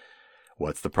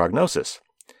 What's the prognosis?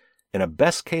 In a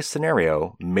best-case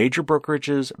scenario, major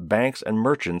brokerages, banks, and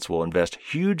merchants will invest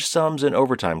huge sums in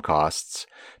overtime costs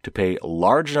to pay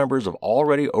large numbers of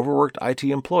already overworked IT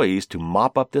employees to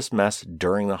mop up this mess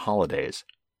during the holidays.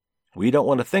 We don't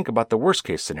want to think about the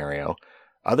worst-case scenario,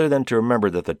 other than to remember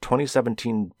that the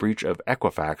 2017 breach of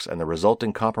Equifax and the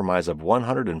resulting compromise of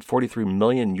 143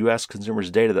 million U.S.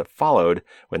 consumers' data that followed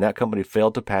when that company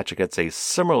failed to patch against a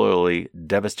similarly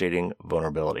devastating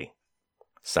vulnerability.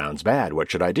 Sounds bad. What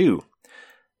should I do?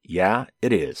 Yeah,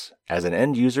 it is. As an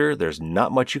end user, there's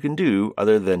not much you can do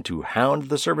other than to hound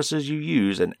the services you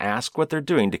use and ask what they're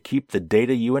doing to keep the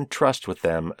data you entrust with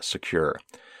them secure.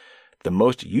 The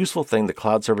most useful thing the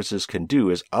cloud services can do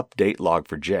is update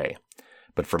Log4j.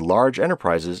 But for large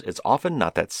enterprises, it's often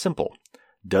not that simple.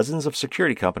 Dozens of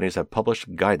security companies have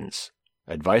published guidance.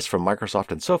 Advice from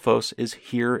Microsoft and Sophos is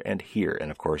here and here.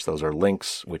 And of course, those are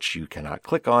links which you cannot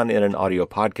click on in an audio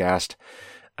podcast.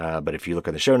 But if you look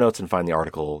in the show notes and find the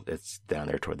article, it's down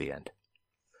there toward the end.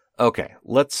 Okay,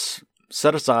 let's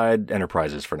set aside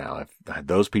enterprises for now.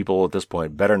 Those people at this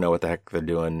point better know what the heck they're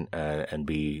doing and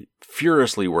be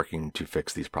furiously working to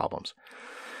fix these problems.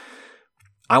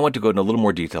 I want to go into a little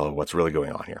more detail of what's really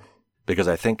going on here because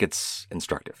I think it's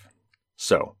instructive.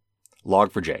 So,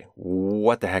 Log4j,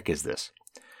 what the heck is this?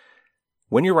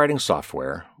 When you're writing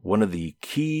software, one of the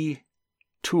key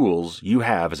tools you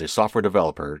have as a software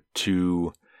developer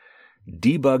to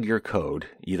debug your code,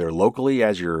 either locally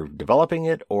as you're developing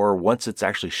it or once it's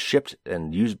actually shipped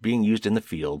and being used in the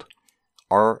field,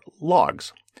 are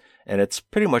logs. And it's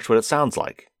pretty much what it sounds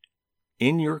like.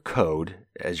 In your code,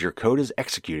 as your code is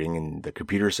executing and the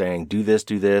computer saying, do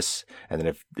this, and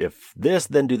then if this,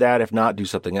 then do that, if not, do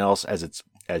something else,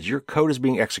 as your code is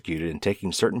being executed and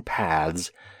taking certain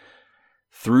paths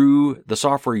through the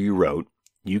software you wrote,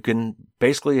 you can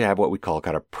basically have what we call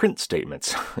kind of print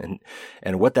statements.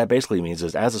 And what that basically means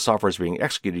is as the software is being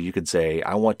executed, you could say,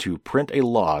 I want to print a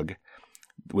log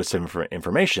with some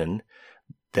information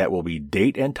that will be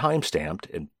date and time stamped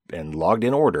and logged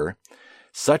in order,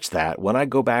 such that when I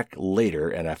go back later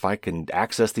and if I can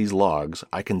access these logs,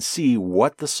 I can see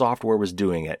what the software was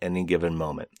doing at any given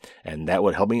moment. And that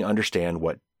would help me understand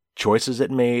what choices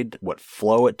it made, what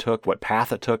flow it took, what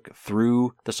path it took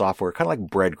through the software, kind of like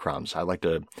breadcrumbs. I like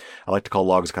to call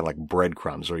logs kind of like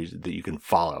breadcrumbs that you can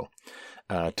follow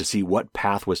to see what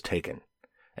path was taken.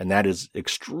 And that is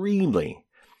extremely,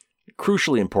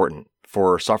 crucially important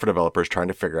for software developers trying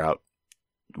to figure out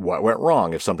what went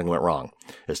wrong if something went wrong,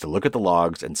 is to look at the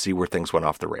logs and see where things went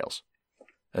off the rails.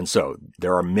 And so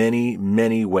there are many,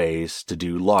 many ways to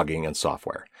do logging in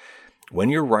software. When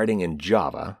you're writing in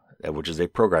Java, which is a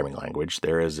programming language,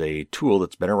 there is a tool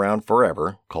that's been around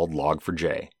forever called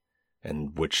Log4j,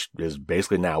 and which is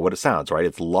basically now what it sounds, right?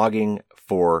 It's logging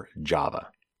for Java.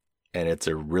 And it's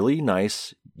a really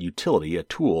nice utility, a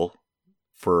tool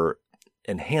for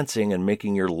enhancing and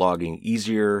making your logging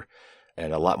easier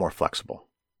and a lot more flexible.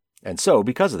 And so,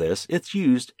 because of this, it's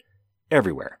used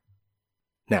everywhere.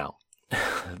 Now,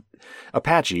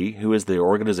 Apache, who is the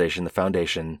organization, the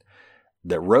foundation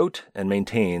that wrote and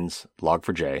maintains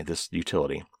Log4j, this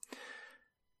utility,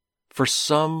 for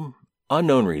some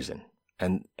unknown reason,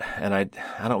 and I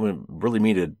don't really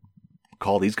mean to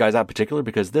call these guys out particularly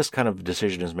because this kind of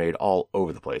decision is made all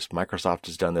over the place. Microsoft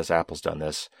has done this, Apple's done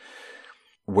this,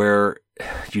 where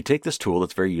you take this tool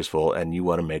that's very useful and you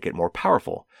want to make it more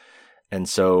powerful. And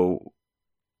so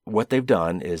what they've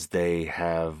done is they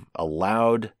have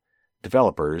allowed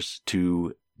developers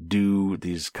to do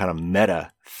these kind of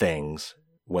meta things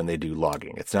when they do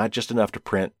logging. It's not just enough to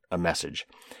print a message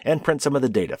and print some of the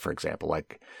data, for example.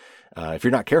 Like if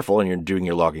you're not careful and you're doing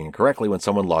your logging incorrectly, when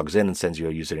someone logs in and sends you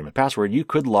a username and password, you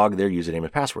could log their username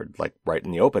and password, like right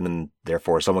in the open, and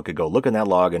therefore someone could go look in that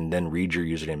log and then read your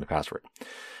username and password.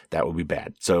 That would be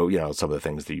bad. So, some of the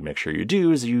things that you make sure you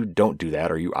do is you don't do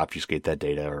that, or you obfuscate that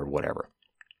data or whatever.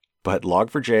 But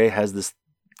Log4j has this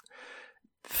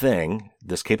thing,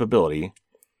 this capability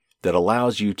that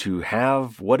allows you to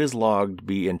have what is logged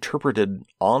be interpreted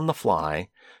on the fly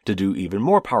to do even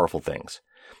more powerful things.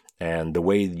 And the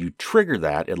way you trigger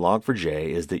that in Log4j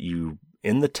is that you,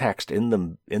 in the text, in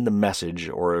the message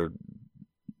or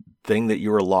thing that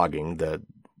you are logging, the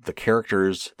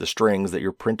characters, the strings that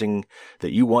you're printing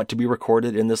that you want to be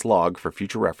recorded in this log for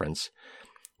future reference,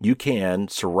 you can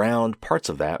surround parts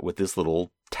of that with this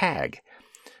little tag.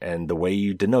 And the way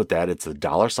you denote that, it's a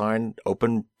 $,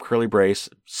 open curly brace,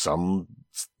 some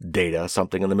data,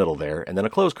 something in the middle there, and then a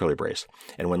closed curly brace.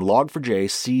 And when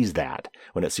Log4j sees that,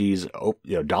 when it sees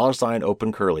 $,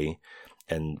 open curly,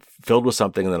 and filled with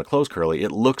something and then a closed curly,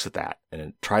 it looks at that and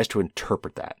it tries to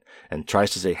interpret that and tries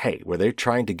to say, hey, were they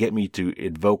trying to get me to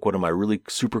invoke one of my really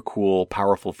super cool,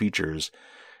 powerful features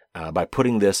by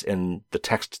putting this in the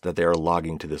text that they're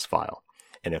logging to this file?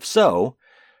 And if so,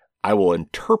 I will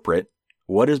interpret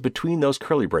what is between those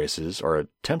curly braces, or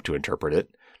attempt to interpret it,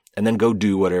 and then go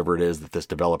do whatever it is that this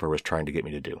developer was trying to get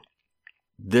me to do.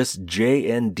 This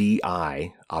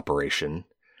JNDI operation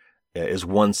is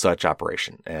one such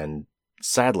operation. And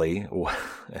sadly,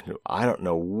 I don't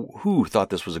know who thought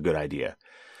this was a good idea.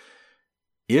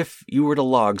 If you were to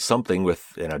log something with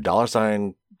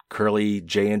 $, curly,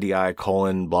 JNDI,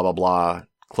 colon, blah, blah, blah,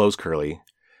 close curly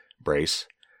brace,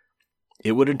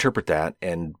 it would interpret that,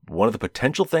 and one of the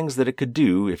potential things that it could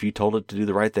do, if you told it to do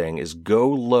the right thing, is go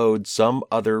load some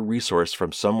other resource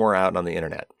from somewhere out on the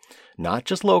internet. Not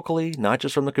just locally, not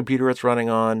just from the computer it's running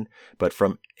on, but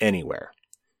from anywhere.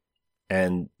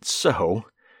 And so,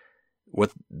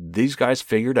 what these guys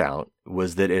figured out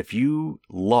was that if you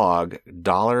log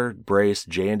 $brace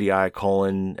JNDI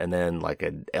colon and then like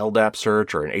an LDAP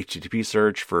search or an HTTP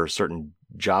search for certain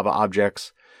Java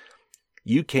objects,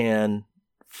 you can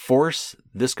force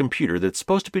this computer that's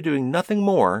supposed to be doing nothing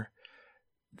more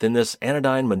than this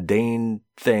anodyne, mundane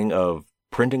thing of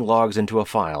printing logs into a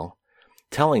file,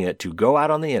 telling it to go out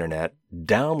on the internet,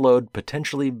 download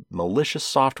potentially malicious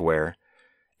software,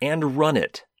 and run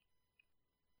it.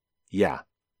 Yeah.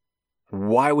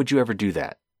 Why would you ever do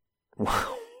that?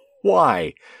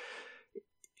 Why,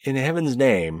 in heaven's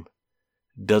name,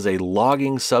 does a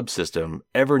logging subsystem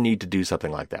ever need to do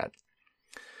something like that?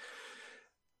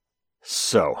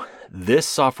 So, this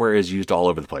software is used all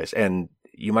over the place. And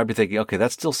you might be thinking, okay,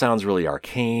 that still sounds really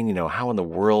arcane. How in the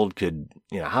world could,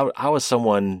 how is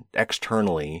someone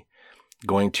externally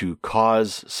going to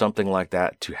cause something like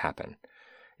that to happen?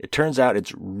 It turns out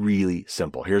it's really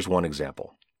simple. Here's one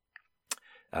example.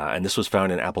 And this was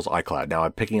found in Apple's iCloud. Now,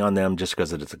 I'm picking on them just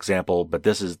because of this example, but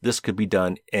this could be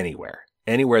done anywhere.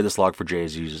 Anywhere this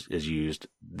Log4j is used,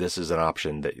 this is an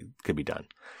option that could be done.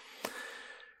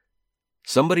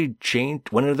 Somebody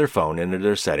went into their phone, into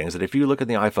their settings, and if you look at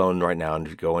the iPhone right now and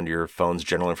you go into your phone's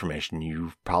general information,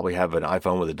 you probably have an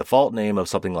iPhone with a default name of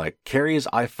something like Carrie's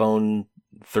iPhone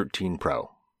 13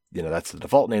 Pro. That's the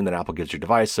default name that Apple gives your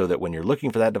device so that when you're looking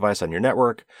for that device on your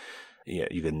network,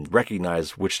 you can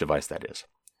recognize which device that is.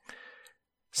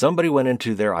 Somebody went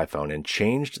into their iPhone and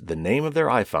changed the name of their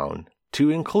iPhone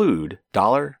to include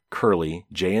 $curly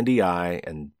JNDI,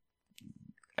 and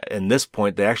at this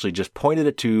point, they actually just pointed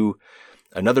it to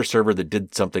another server that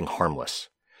did something harmless,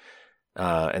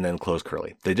 and then close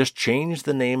curly. They just changed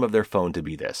the name of their phone to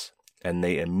be this, and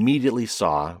they immediately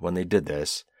saw, when they did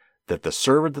this, that the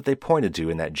server that they pointed to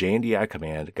in that JNDI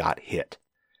command got hit,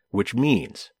 which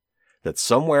means that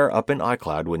somewhere up in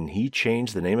iCloud, when he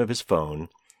changed the name of his phone,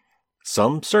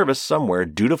 some service somewhere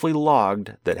dutifully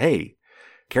logged that, hey,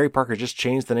 Kerry Parker just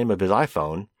changed the name of his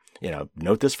iPhone.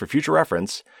 Note this for future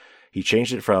reference. He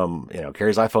changed it from,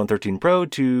 Kerry's iPhone 13 Pro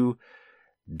to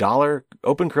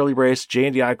open curly brace,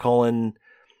 JNDI colon,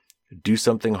 do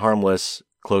something harmless,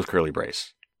 close curly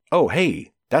brace. Oh,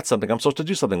 hey, that's something I'm supposed to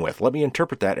do something with. Let me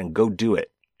interpret that and go do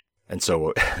it. And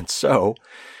so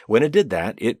when it did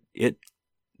that,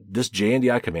 this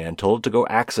JNDI command told it to go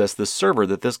access this server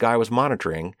that this guy was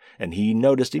monitoring, and he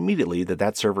noticed immediately that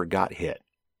that server got hit,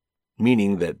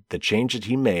 meaning that the change that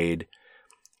he made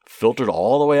filtered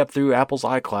all the way up through Apple's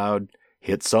iCloud,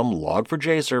 hit some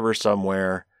Log4j server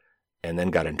somewhere, and then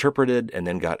got interpreted and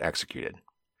then got executed.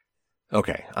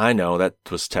 Okay, I know that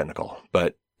was technical,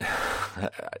 but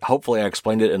hopefully I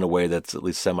explained it in a way that's at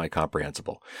least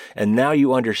semi-comprehensible. And now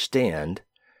you understand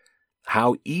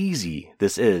how easy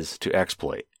this is to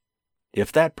exploit.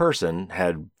 If that person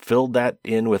had filled that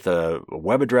in with a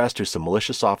web address to some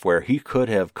malicious software, he could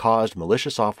have caused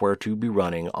malicious software to be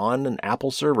running on an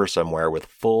Apple server somewhere with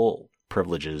full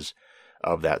privileges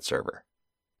of that server.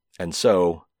 And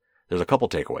so there's a couple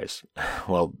takeaways.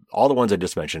 Well, all the ones I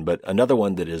just mentioned, but another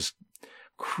one that is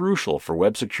crucial for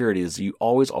web security is you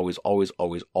always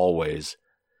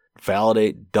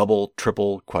validate, double,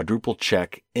 triple, quadruple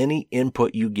check any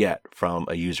input you get from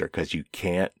a user because you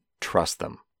can't trust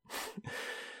them.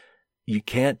 You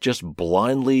can't just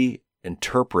blindly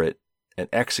interpret and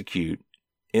execute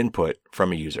input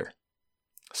from a user.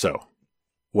 So,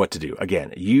 what to do?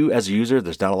 Again, you as a user,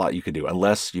 there's not a lot you can do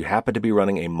unless you happen to be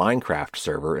running a Minecraft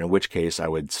server, in which case I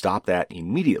would stop that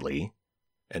immediately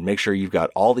and make sure you've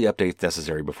got all the updates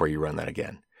necessary before you run that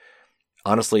again.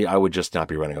 Honestly, I would just not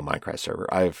be running a Minecraft server.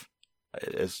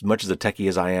 As much as a techie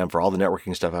as I am for all the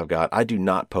networking stuff I've got, I do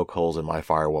not poke holes in my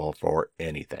firewall for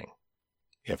anything.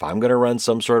 If I'm going to run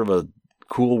some sort of a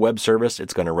cool web service,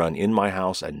 it's going to run in my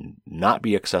house and not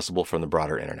be accessible from the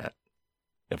broader internet.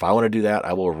 If I want to do that,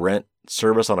 I will rent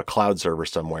service on a cloud server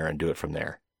somewhere and do it from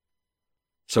there.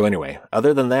 So anyway,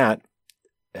 other than that,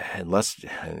 unless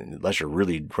you're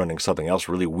really running something else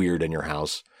really weird in your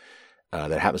house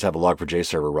that happens to have a Log4j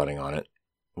server running on it,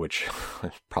 which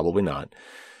probably not,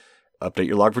 update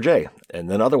your Log4j. And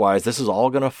then otherwise, this is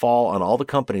all going to fall on all the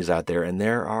companies out there, and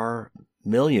there are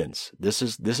millions. This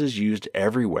is used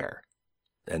everywhere.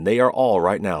 And they are all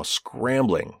right now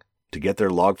scrambling to get their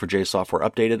Log4j software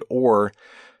updated or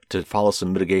to follow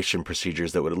some mitigation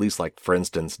procedures that would at least, like, for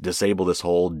instance, disable this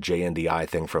whole JNDI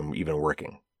thing from even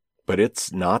working. But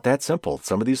it's not that simple.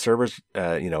 Some of these servers,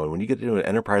 when you get into an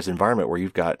enterprise environment where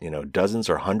you've got, dozens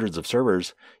or hundreds of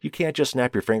servers, you can't just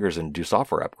snap your fingers and do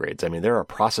software upgrades. I mean, there are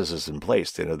processes in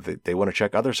place. They want to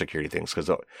check other security things because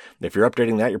if you're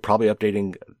updating that, you're probably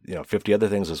updating, 50 other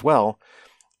things as well.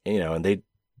 And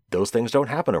those things don't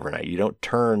happen overnight. You don't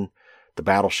turn the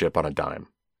battleship on a dime.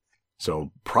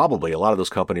 So probably a lot of those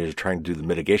companies are trying to do the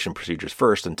mitigation procedures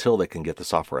first until they can get the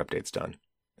software updates done.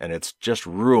 And it's just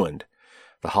ruined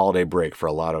the holiday break for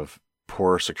a lot of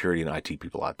poor security and IT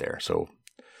people out there. So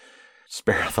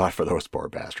spare a thought for those poor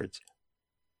bastards.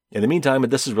 In the meantime,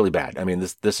 this is really bad. I mean,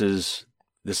 this is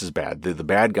bad. The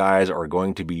bad guys are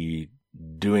going to be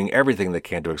doing everything they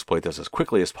can to exploit this as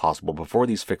quickly as possible before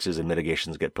these fixes and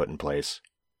mitigations get put in place,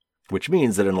 which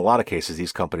means that in a lot of cases,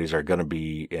 these companies are going to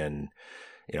be in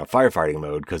firefighting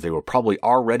mode because they will probably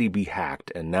already be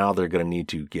hacked, and now they're going to need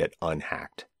to get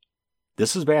unhacked.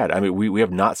 This is bad. I mean, we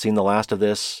have not seen the last of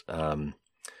this.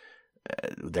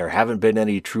 There haven't been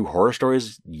any true horror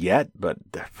stories yet, but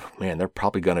man, they're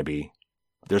probably going to be.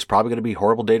 There's probably going to be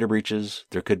horrible data breaches.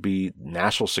 There could be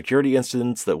national security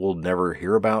incidents that we'll never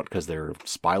hear about because they're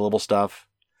spy level stuff.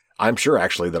 I'm sure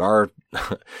actually that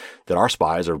our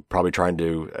spies are probably trying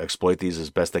to exploit these as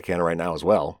best they can right now as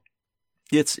well.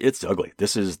 It's ugly.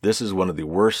 This is one of the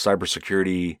worst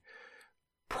cybersecurity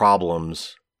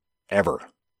problems ever.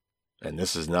 And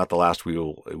this is not the last we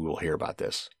will hear about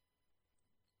this.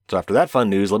 So after that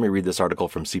fun news, let me read this article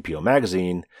from CPO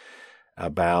Magazine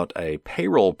about a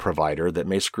payroll provider that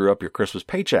may screw up your Christmas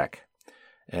paycheck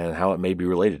and how it may be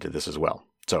related to this as well.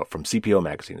 So from CPO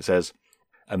Magazine, it says,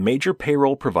 a major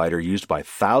payroll provider used by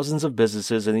thousands of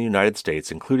businesses in the United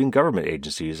States, including government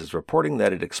agencies, is reporting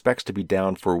that it expects to be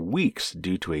down for weeks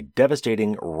due to a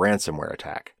devastating ransomware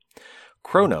attack.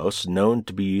 Kronos, known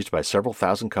to be used by several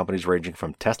thousand companies ranging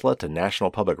from Tesla to National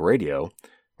Public Radio,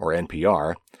 or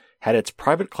NPR, had its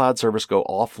private cloud service go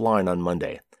offline on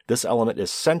Monday. This element is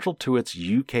central to its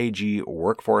UKG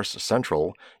Workforce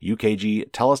Central, UKG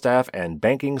Telestaff, and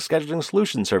Banking Scheduling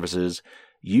Solution services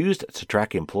used to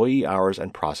track employee hours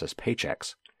and process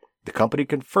paychecks. The company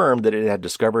confirmed that it had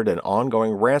discovered an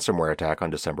ongoing ransomware attack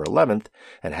on December 11th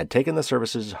and had taken the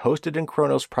services hosted in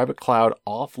Kronos' private cloud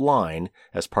offline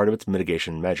as part of its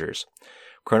mitigation measures.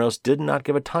 Kronos did not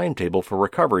give a timetable for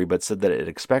recovery, but said that it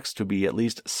expects to be at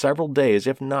least several days,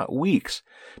 if not weeks,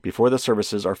 before the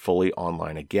services are fully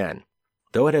online again.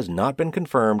 Though it has not been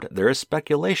confirmed, there is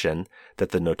speculation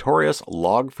that the notorious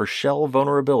Log4Shell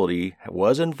vulnerability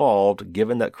was involved,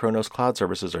 given that Kronos cloud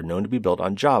services are known to be built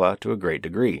on Java to a great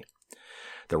degree.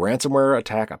 The ransomware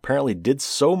attack apparently did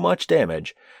so much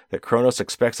damage that Kronos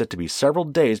expects it to be several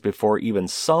days before even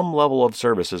some level of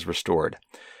service is restored.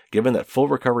 Given that full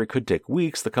recovery could take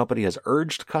weeks, the company has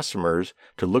urged customers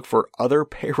to look for other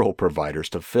payroll providers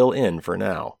to fill in for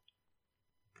now.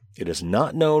 It is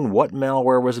not known what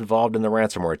malware was involved in the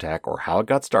ransomware attack or how it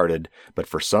got started, but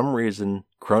for some reason,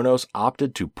 Khronos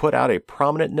opted to put out a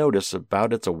prominent notice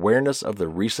about its awareness of the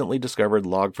recently discovered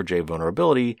Log4j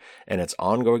vulnerability and its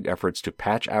ongoing efforts to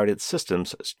patch out its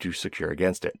systems to secure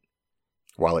against it.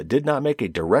 While it did not make a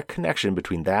direct connection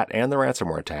between that and the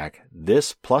ransomware attack,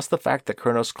 this plus the fact that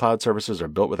Khronos cloud services are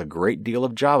built with a great deal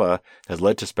of Java has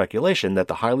led to speculation that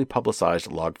the highly publicized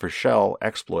Log4Shell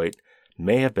exploit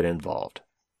may have been involved.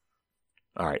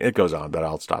 All right, it goes on, but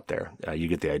I'll stop there. You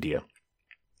get the idea.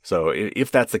 So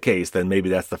if that's the case, then maybe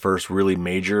that's the first really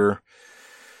major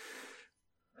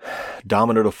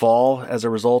domino to fall as a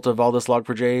result of all this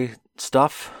Log4j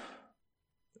stuff.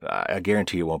 I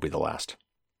guarantee it won't be the last.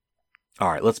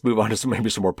 All right, let's move on to maybe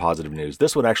some more positive news.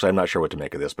 This one, actually, I'm not sure what to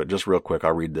make of this, but just real quick,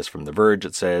 I'll read this from The Verge.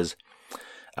 It says,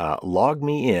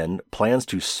 LogMeIn plans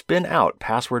to spin out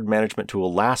password management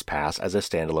tool LastPass as a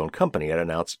standalone company, it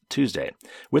announced Tuesday.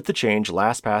 With the change,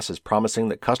 LastPass is promising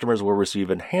that customers will receive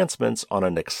enhancements on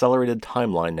an accelerated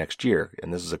timeline next year.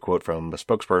 And this is a quote from a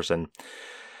spokesperson.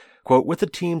 Quote, with the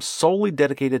team solely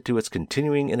dedicated to its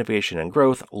continuing innovation and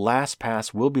growth,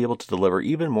 LastPass will be able to deliver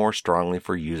even more strongly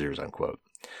for users, unquote.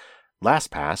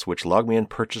 LastPass, which LogMeIn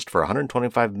purchased for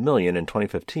 $125 million in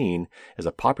 2015, is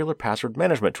a popular password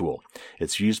management tool.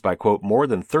 It's used by, quote, more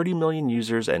than 30 million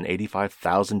users and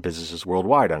 85,000 businesses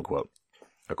worldwide, unquote,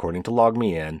 according to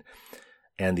LogMeIn,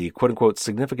 and the quote-unquote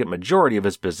significant majority of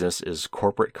its business is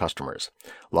corporate customers.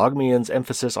 LogMeIn's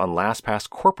emphasis on LastPass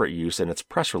corporate use in its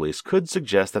press release could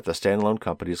suggest that the standalone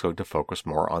company is going to focus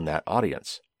more on that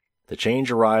audience. The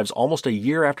change arrives almost a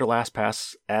year after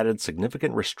LastPass added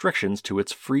significant restrictions to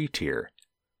its free tier,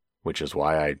 which is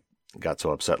why I got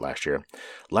so upset last year.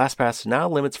 LastPass now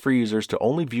limits free users to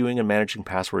only viewing and managing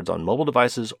passwords on mobile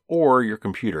devices or your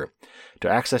computer. To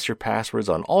access your passwords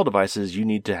on all devices, you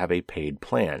need to have a paid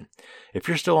plan. If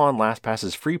you're still on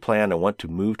LastPass's free plan and want to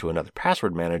move to another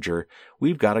password manager,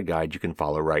 we've got a guide you can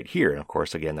follow right here. And of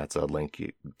course, again, that's a link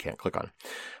you can't click on.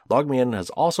 LogMeIn has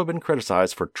also been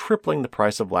criticized for tripling the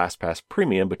price of LastPass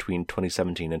Premium between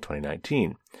 2017 and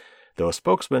 2019. Though a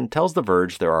spokesman tells The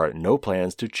Verge there are no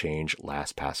plans to change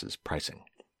LastPass's pricing.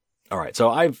 All right, so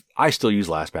I still use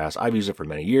LastPass. I've used it for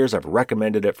many years. I've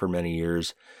recommended it for many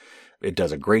years. It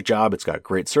does a great job. It's got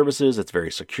great services. It's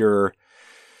very secure.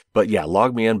 But yeah,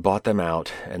 LogMeIn bought them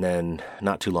out, and then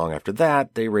not too long after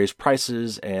that, they raised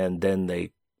prices, and then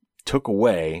they took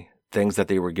away things that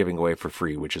they were giving away for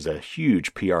free, which is a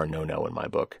huge PR no-no in my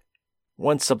book.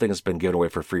 Once something has been given away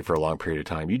for free for a long period of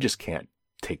time, you just can't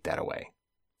take that away.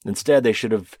 Instead, they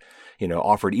should have,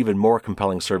 offered even more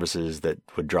compelling services that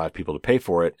would drive people to pay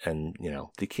for it. And,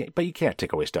 but you can't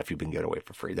take away stuff you've been getting away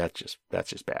for free. That's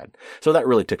just bad. So that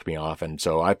really ticked me off. And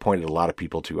so I pointed a lot of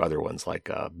people to other ones, like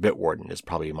Bitwarden is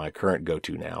probably my current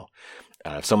go-to now.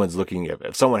 If someone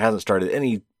hasn't started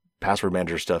any password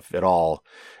manager stuff at all,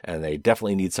 and they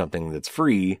definitely need something that's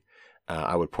free,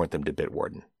 I would point them to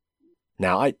Bitwarden.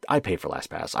 Now, I pay for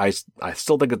LastPass. I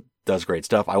still think it does great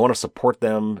stuff. I want to support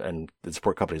them and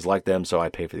support companies like them, so I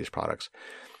pay for these products.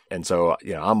 And so,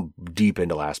 I'm deep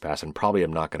into LastPass and probably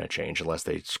am not going to change unless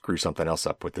they screw something else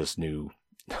up with this new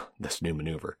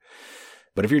maneuver.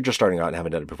 But if you're just starting out and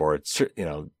haven't done it before, it's,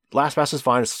 LastPass is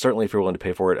fine. It's certainly if you're willing to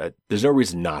pay for it. There's no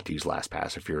reason not to use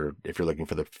LastPass if you're looking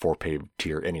for the for-pay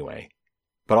tier anyway.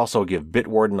 But also give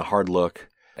Bitwarden a hard look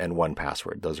and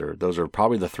 1Password. Those are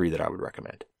probably the three that I would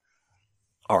recommend.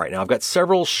 All right, now I've got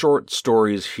several short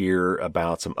stories here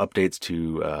about some updates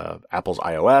to Apple's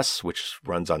iOS, which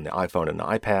runs on the iPhone and the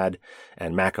iPad,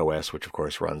 and macOS, which of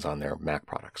course runs on their Mac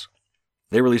products.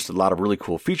 They released a lot of really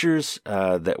cool features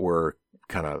that were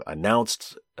kind of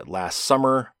announced last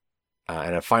summer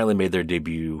and have finally made their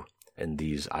debut in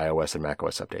these iOS and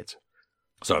macOS updates.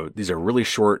 So these are really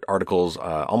short articles.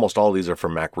 Almost all of these are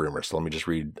from Mac Rumors. So let me just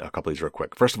read a couple of these real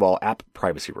quick. First of all, App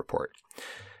Privacy Report.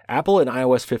 Apple in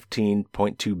iOS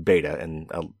 15.2 beta, and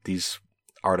these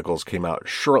articles came out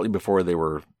shortly before they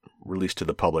were released to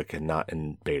the public and not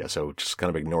in beta. So just kind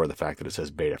of ignore the fact that it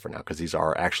says beta for now, because these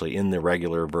are actually in the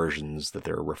regular versions that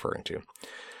they're referring to.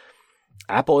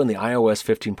 Apple in the iOS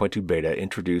 15.2 beta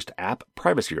introduced App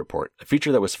Privacy Report, a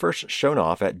feature that was first shown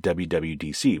off at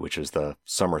WWDC, which is the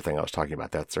summer thing I was talking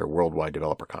about. That's their Worldwide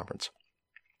Developer Conference.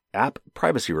 App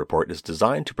Privacy Report is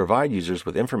designed to provide users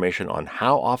with information on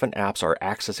how often apps are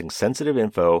accessing sensitive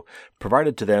info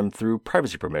provided to them through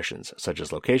privacy permissions, such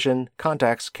as location,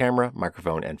 contacts, camera,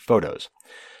 microphone, and photos.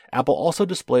 Apple also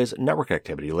displays network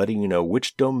activity, letting you know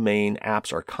which domain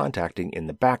apps are contacting in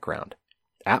the background.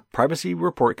 App Privacy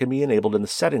Report can be enabled in the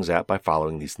Settings app by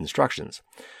following these instructions.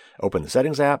 Open the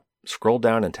Settings app, scroll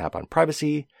down and tap on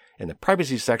Privacy. In the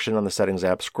Privacy section on the Settings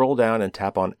app, scroll down and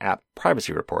tap on App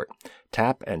Privacy Report.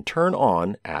 Tap and turn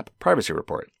on App Privacy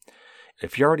Report.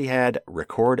 If you already had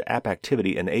Record App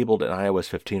Activity enabled in iOS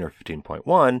 15 or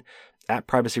 15.1, App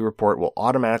Privacy Report will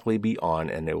automatically be on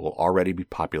and it will already be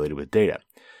populated with data.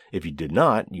 If you did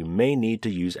not, you may need to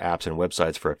use apps and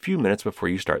websites for a few minutes before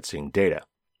you start seeing data.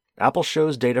 Apple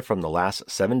shows data from the last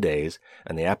 7 days,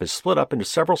 and the app is split up into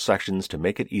several sections to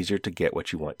make it easier to get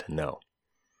what you want to know.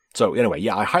 So anyway,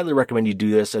 yeah, I highly recommend you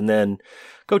do this and then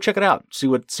go check it out. See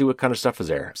what kind of stuff is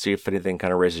there. See if anything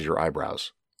kind of raises your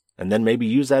eyebrows. And then maybe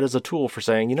use that as a tool for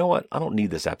saying, you know what, I don't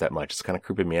need this app that much. It's kind of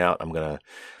creeping me out. I'm going to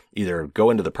either go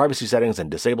into the privacy settings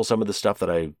and disable some of the stuff that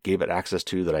I gave it access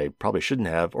to that I probably shouldn't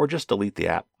have, or just delete the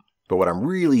app. But what I'm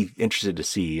really interested to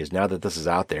see is now that this is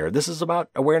out there, this is about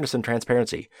awareness and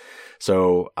transparency.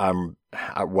 So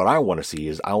what I want to see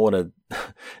is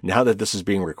now that this is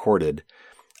being recorded,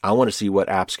 I want to see what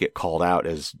apps get called out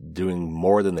as doing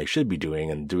more than they should be doing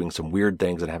and doing some weird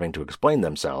things and having to explain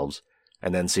themselves,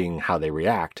 and then seeing how they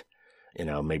react.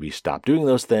 Maybe stop doing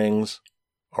those things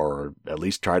or at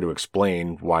least try to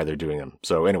explain why they're doing them.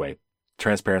 So anyway,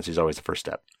 transparency is always the first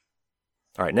step.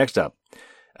 All right, next up.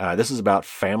 This is about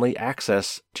family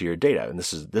access to your data, and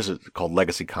this is called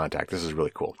Legacy Contact. This is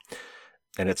really cool.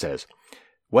 And it says,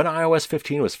 when iOS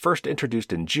 15 was first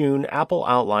introduced in June, Apple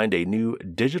outlined a new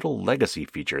digital legacy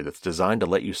feature that's designed to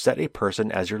let you set a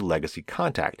person as your legacy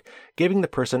contact, giving the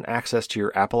person access to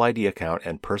your Apple ID account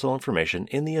and personal information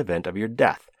in the event of your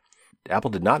death. Apple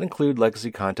did not include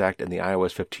Legacy Contact in the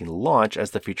iOS 15 launch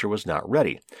as the feature was not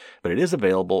ready, but it is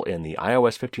available in the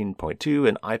iOS 15.2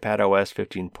 and iPadOS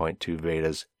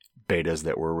 15.2 betas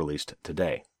that were released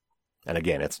today. And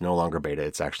again, it's no longer beta,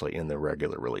 it's actually in the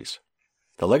regular release.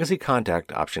 The Legacy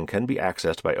Contact option can be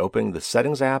accessed by opening the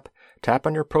Settings app, tap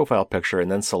on your profile picture,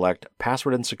 and then select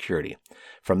Password and Security.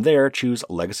 From there, choose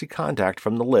Legacy Contact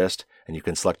from the list, and you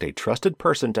can select a trusted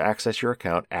person to access your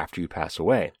account after you pass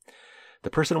away.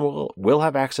 The person will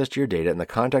have access to your data, and the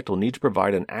contact will need to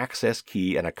provide an access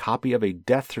key and a copy of a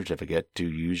death certificate to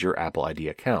use your Apple ID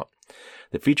account.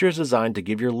 The feature is designed to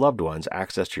give your loved ones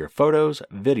access to your photos,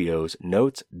 videos,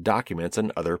 notes, documents,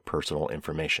 and other personal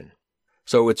information.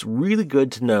 So it's really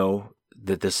good to know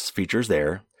that this feature is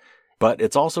there, but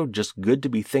it's also just good to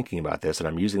be thinking about this, and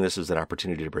I'm using this as an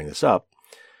opportunity to bring this up,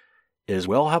 is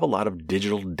we all have a lot of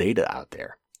digital data out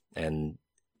there, and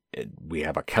we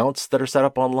have accounts that are set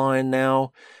up online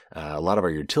now. A lot of our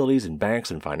utilities and banks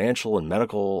and financial and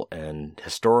medical and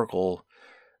historical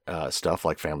stuff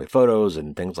like family photos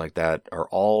and things like that are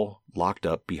all locked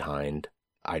up behind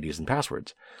IDs and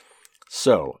passwords.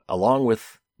 So along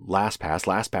with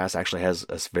LastPass actually has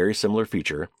a very similar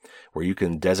feature where you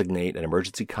can designate an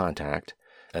emergency contact.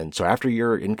 And so after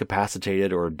you're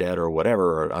incapacitated or dead or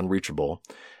whatever, or unreachable,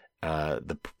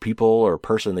 the people or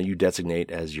person that you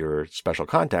designate as your special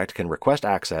contact can request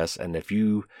access. And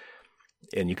you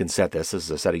can set this is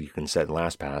a setting you can set in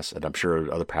LastPass, and I'm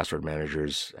sure other password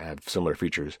managers have similar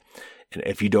features. And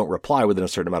if you don't reply within a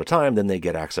certain amount of time, then they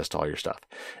get access to all your stuff.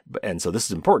 And so this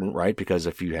is important, right? Because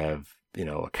if you have,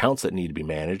 accounts that need to be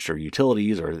managed or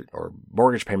utilities or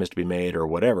mortgage payments to be made or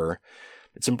whatever,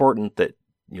 it's important that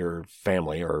your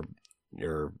family or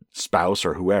your spouse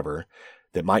or whoever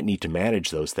that might need to manage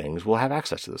those things will have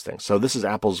access to those things. So this is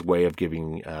Apple's way of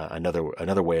giving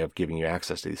another way of giving you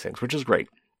access to these things, which is great.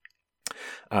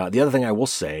 The other thing I will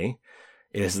say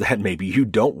is that maybe you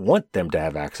don't want them to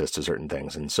have access to certain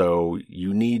things, and so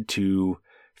you need to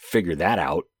figure that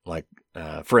out. Like,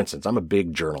 for instance, I'm a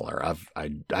big journaler.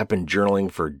 I've been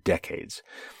journaling for decades,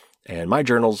 and my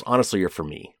journals honestly are for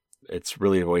me. It's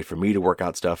really a way for me to work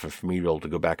out stuff and for me to be able to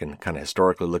go back and kind of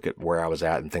historically look at where I was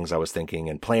at and things I was thinking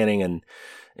and planning, and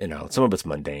some of it's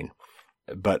mundane,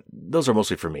 but those are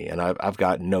mostly for me. And I've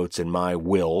got notes in my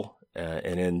will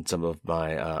and in some of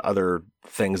my other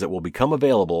things that will become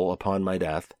available upon my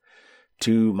death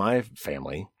to my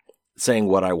family, saying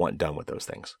what I want done with those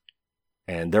things.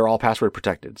 And they're all password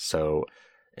protected. So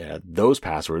those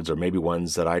passwords are maybe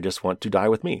ones that I just want to die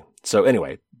with me. So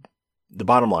anyway, the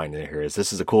bottom line here is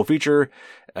this is a cool feature,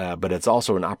 but it's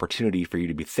also an opportunity for you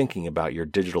to be thinking about your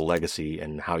digital legacy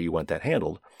and how you want that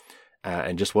handled.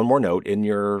 And just one more note, in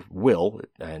your will,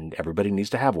 and everybody needs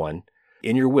to have one,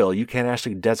 in your will, you can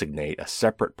actually designate a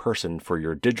separate person for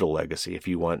your digital legacy. If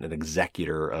you want an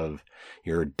executor of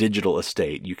your digital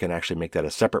estate, you can actually make that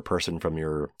a separate person from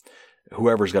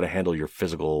whoever's going to handle your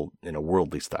physical,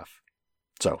 worldly stuff.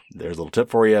 So there's a little tip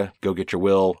for you. Go get your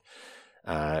will.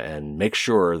 And make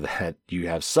sure that you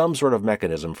have some sort of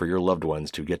mechanism for your loved ones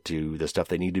to get to the stuff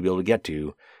they need to be able to get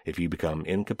to if you become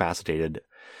incapacitated,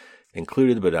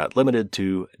 included but not limited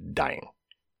to dying.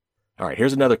 All right,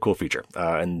 here's another cool feature.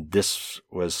 And this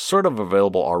was sort of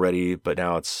available already, but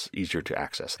now it's easier to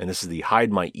access. And this is the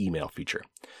Hide My Email feature.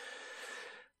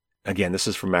 Again, this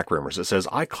is from MacRumors. It says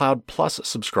iCloud Plus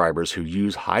subscribers who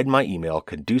use Hide My Email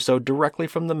can do so directly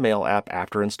from the Mail app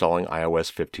after installing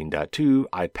iOS 15.2,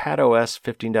 iPadOS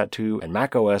 15.2, and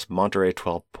macOS Monterey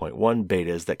 12.1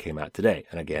 betas that came out today.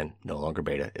 And again, no longer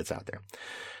beta, it's out there.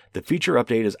 The feature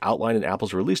update is outlined in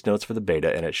Apple's release notes for the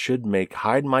beta, and it should make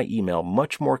Hide My Email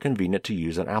much more convenient to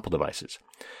use on Apple devices.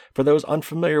 For those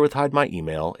unfamiliar with Hide My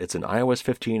Email, it's an iOS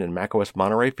 15 and macOS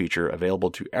Monterey feature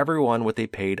available to everyone with a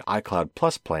paid iCloud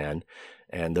Plus plan,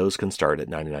 and those can start at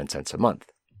 99 cents a month.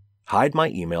 Hide My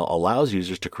Email allows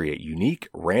users to create unique,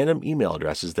 random email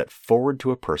addresses that forward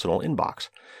to a personal inbox.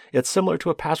 It's similar to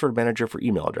a password manager for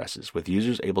email addresses, with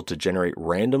users able to generate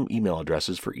random email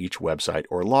addresses for each website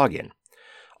or login.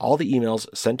 All the emails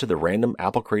sent to the random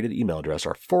Apple-created email address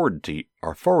are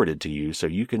forwarded to you so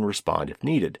you can respond if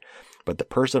needed, but the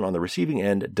person on the receiving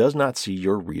end does not see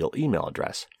your real email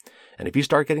address. And if you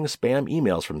start getting spam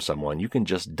emails from someone, you can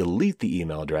just delete the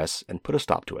email address and put a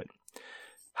stop to it.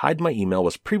 Hide My Email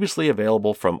was previously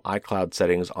available from iCloud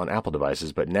settings on Apple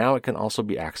devices, but now it can also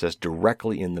be accessed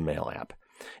directly in the Mail app.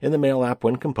 In the Mail app,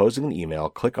 when composing an email,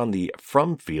 click on the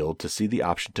From field to see the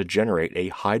option to generate a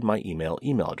Hide My email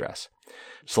address.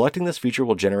 Selecting this feature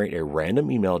will generate a random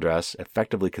email address,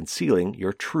 effectively concealing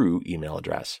your true email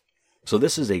address. So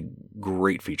this is a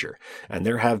great feature, and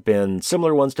there have been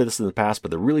similar ones to this in the past, but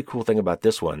the really cool thing about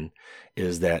this one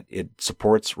is that it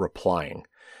supports replying.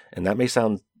 And that may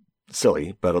sound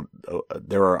silly, but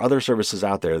there are other services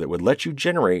out there that would let you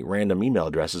generate random email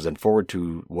addresses and forward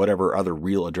to whatever other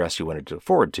real address you wanted to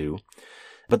forward to.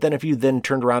 But then if you then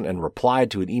turned around and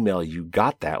replied to an email you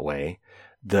got that way,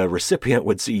 the recipient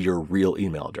would see your real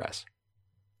email address.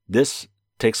 This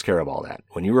takes care of all that.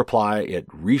 When you reply, it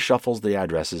reshuffles the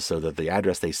addresses so that the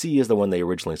address they see is the one they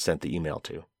originally sent the email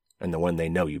to and the one they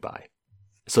know you by.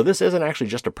 So this isn't actually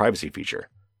just a privacy feature,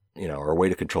 or a way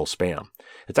to control spam.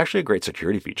 It's actually a great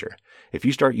security feature. If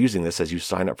you start using this as you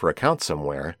sign up for accounts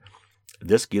somewhere,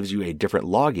 this gives you a different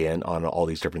login on all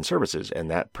these different services,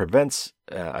 and that prevents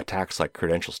attacks like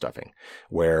credential stuffing,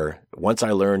 where once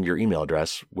I learn your email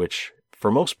address, which for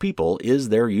most people is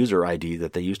their user ID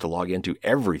that they use to log into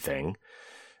everything,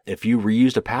 if you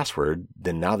reused a password,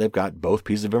 then now they've got both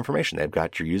pieces of information. They've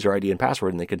got your user ID and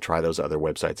password, and they can try those other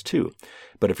websites too.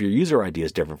 But if your user ID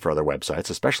is different for other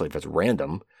websites, especially if it's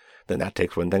random, then that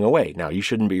takes one thing away. Now, you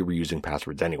shouldn't be reusing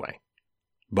passwords anyway.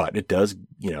 But it does,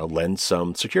 lend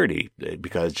some security,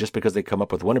 because just because they come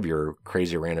up with one of your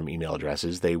crazy random email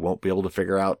addresses, they won't be able to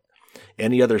figure out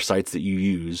any other sites that you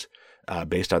use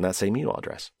based on that same email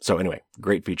address. So anyway,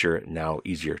 great feature, now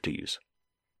easier to use.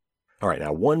 All right,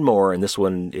 now one more, and this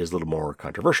one is a little more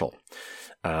controversial.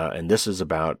 And this is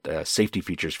about safety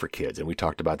features for kids. And we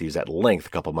talked about these at length a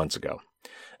couple months ago.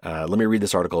 Let me read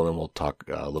this article and then we'll talk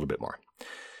a little bit more.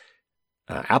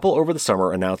 Apple over the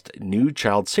summer announced new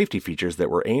child safety features that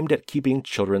were aimed at keeping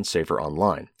children safer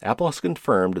online. Apple has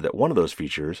confirmed that one of those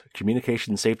features,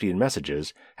 communication safety and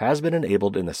messages, has been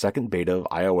enabled in the second beta of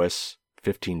iOS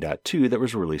 15.2 that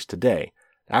was released today,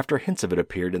 after hints of it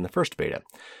appeared in the first beta.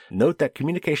 Note that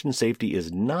communication safety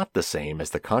is not the same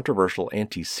as the controversial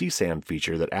anti-CSAM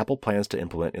feature that Apple plans to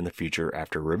implement in the future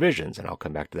after revisions, and I'll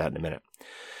come back to that in a minute.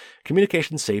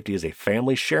 Communication safety is a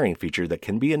family sharing feature that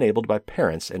can be enabled by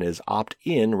parents and is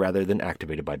opt-in rather than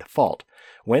activated by default.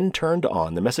 When turned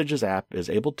on, the Messages app is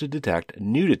able to detect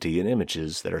nudity in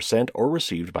images that are sent or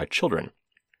received by children.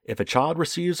 If a child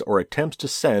receives or attempts to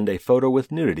send a photo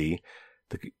with nudity,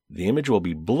 the image will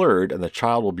be blurred and the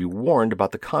child will be warned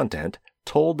about the content,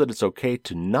 told that it's okay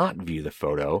to not view the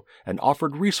photo, and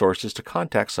offered resources to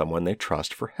contact someone they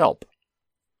trust for help.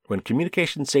 When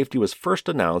communication safety was first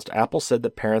announced, Apple said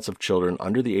that parents of children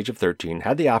under the age of 13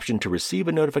 had the option to receive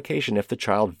a notification if the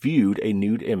child viewed a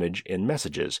nude image in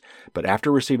Messages. But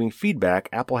after receiving feedback,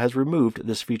 Apple has removed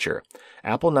this feature.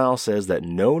 Apple now says that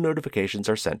no notifications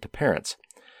are sent to parents.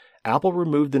 Apple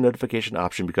removed the notification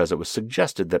option because it was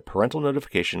suggested that parental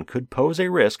notification could pose a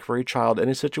risk for a child in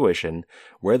a situation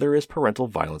where there is parental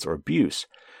violence or abuse.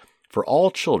 For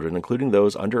all children, including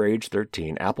those under age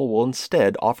 13, Apple will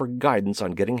instead offer guidance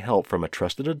on getting help from a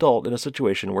trusted adult in a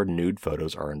situation where nude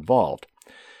photos are involved.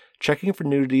 Checking for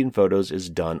nudity in photos is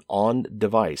done on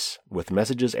device, with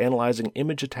Messages analyzing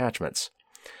image attachments.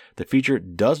 The feature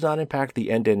does not impact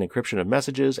the end-to-end encryption of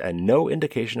Messages, and no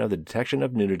indication of the detection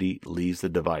of nudity leaves the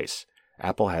device.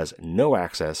 Apple has no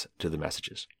access to the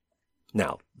Messages.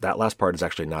 Now, that last part is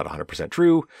actually not 100%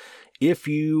 true. If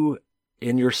you,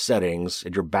 in your settings,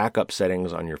 in your backup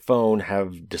settings on your phone,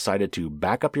 have decided to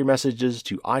back up your Messages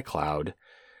to iCloud,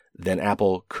 then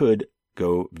Apple could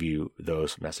go view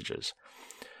those messages.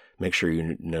 Make sure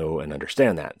you know and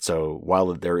understand that. So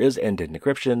while there is end-to-end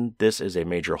encryption, this is a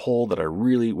major hole that I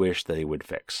really wish they would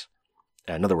fix.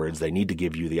 In other words, they need to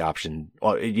give you the option.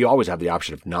 Well, you always have the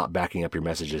option of not backing up your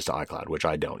messages to iCloud, which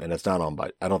I don't, and it's not on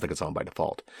by. I don't think it's on by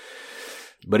default.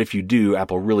 But if you do,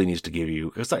 Apple really needs to give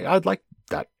you, because I'd like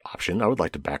that option. I would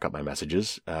like to back up my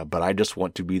messages, but I just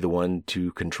want to be the one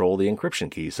to control the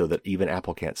encryption key so that even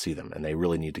Apple can't see them, and they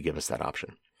really need to give us that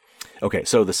option. Okay,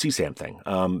 so the CSAM thing.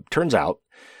 Turns out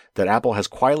that Apple has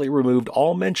quietly removed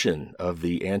all mention of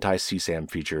the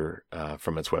anti-CSAM feature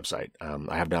from its website.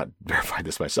 I have not verified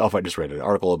this myself. I just read an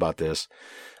article about this,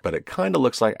 but it kind of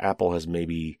looks like Apple has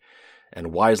maybe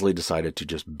and wisely decided to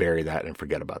just bury that and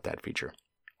forget about that feature.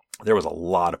 There was a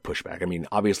lot of pushback. I mean,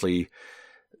 obviously,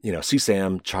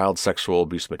 CSAM, child sexual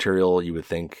abuse material, you would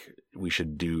think we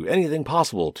should do anything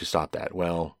possible to stop that.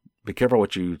 Well, be careful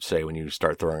what you say when you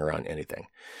start throwing around anything.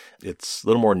 It's a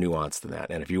little more nuanced than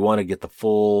that. And if you want to get the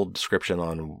full description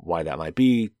on why that might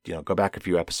be, go back a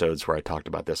few episodes where I talked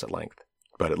about this at length.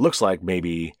 But it looks like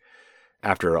maybe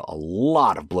after a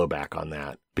lot of blowback on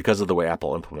that, because of the way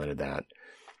Apple implemented that,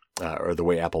 or the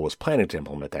way Apple was planning to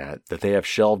implement that they have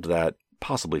shelved that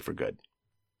possibly for good.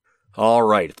 All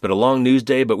right, it's been a long news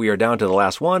day, but we are down to the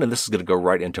last one, and this is going to go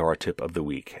right into our tip of the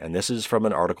week. And this is from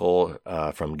an article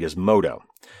from Gizmodo,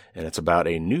 and it's about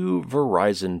a new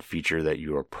Verizon feature that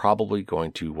you are probably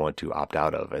going to want to opt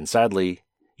out of. And sadly,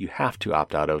 you have to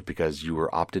opt out of because you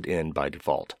were opted in by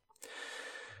default.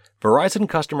 Verizon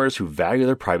customers who value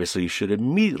their privacy should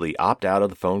immediately opt out of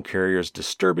the phone carrier's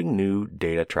disturbing new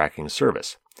data tracking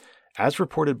service. As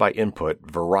reported by Input,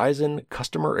 Verizon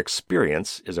Customer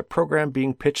Experience is a program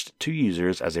being pitched to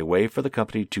users as a way for the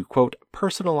company to, quote,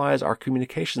 personalize our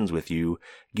communications with you,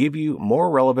 give you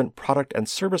more relevant product and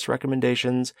service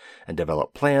recommendations, and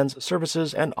develop plans,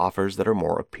 services, and offers that are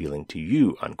more appealing to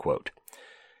you, unquote.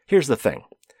 Here's the thing.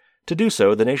 To do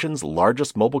so, the nation's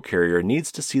largest mobile carrier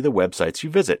needs to see the websites you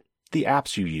visit, the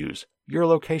apps you use, your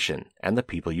location, and the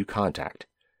people you contact.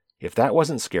 If that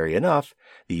wasn't scary enough,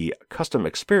 the Custom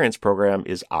Experience program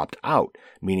is opt-out,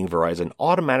 meaning Verizon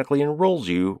automatically enrolls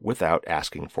you without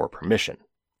asking for permission.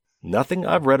 Nothing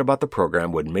I've read about the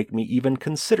program would make me even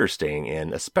consider staying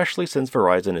in, especially since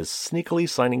Verizon is sneakily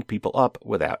signing people up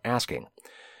without asking.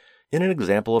 In an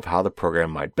example of how the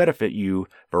program might benefit you,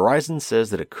 Verizon says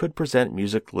that it could present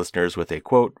music listeners with a,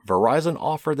 quote, Verizon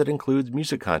offer that includes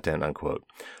music content, unquote,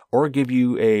 or give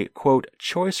you a, quote,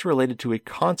 choice related to a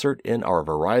concert in our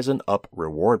Verizon Up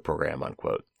reward program,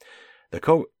 unquote. The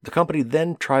company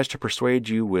then tries to persuade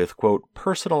you with, quote,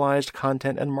 personalized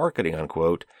content and marketing,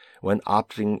 unquote, when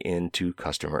opting into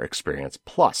Customer Experience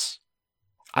Plus.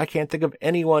 I can't think of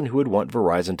anyone who would want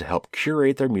Verizon to help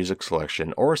curate their music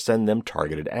selection or send them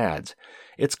targeted ads.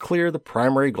 It's clear the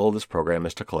primary goal of this program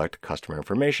is to collect customer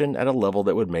information at a level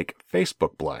that would make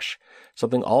Facebook blush,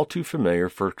 something all too familiar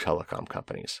for telecom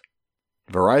companies.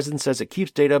 Verizon says it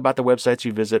keeps data about the websites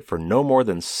you visit for no more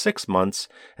than 6 months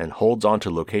and holds on to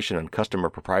location and customer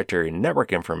proprietary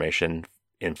network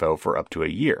info for up to a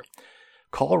year.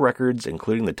 Call records,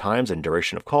 including the times and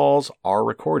duration of calls, are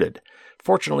recorded.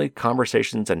 Fortunately,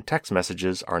 conversations and text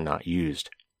messages are not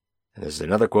used. And this is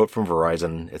another quote from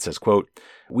Verizon. It says, quote,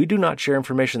 we do not share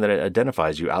information that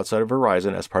identifies you outside of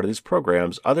Verizon as part of these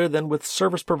programs other than with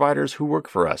service providers who work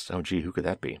for us. Oh, gee, who could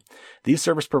that be? These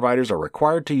service providers are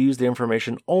required to use the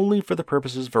information only for the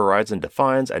purposes Verizon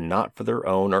defines and not for their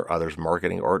own or others'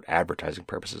 marketing or advertising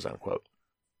purposes, unquote.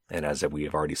 And as we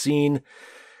have already seen,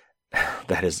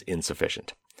 that is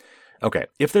insufficient. Okay,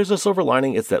 if there's a silver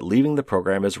lining, it's that leaving the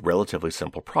program is a relatively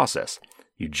simple process.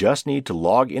 You just need to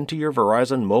log into your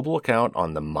Verizon mobile account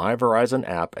on the My Verizon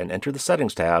app and enter the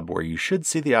Settings tab where you should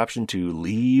see the option to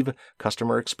leave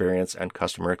Customer Experience and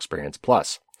Customer Experience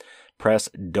Plus. Press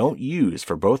Don't Use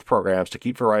for both programs to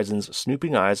keep Verizon's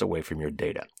snooping eyes away from your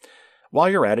data. While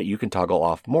you're at it, you can toggle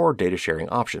off more data sharing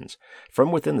options.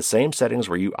 From within the same settings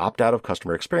where you opt out of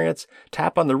Customer Experience,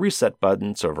 tap on the Reset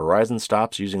button so Verizon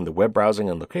stops using the web browsing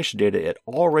and location data it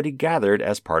already gathered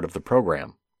as part of the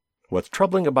program. What's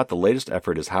troubling about the latest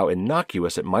effort is how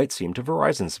innocuous it might seem to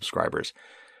Verizon subscribers.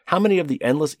 How many of the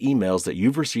endless emails that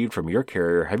you've received from your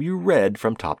carrier have you read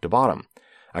from top to bottom?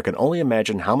 I can only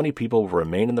imagine how many people will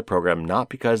remain in the program not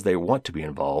because they want to be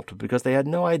involved, but because they had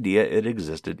no idea it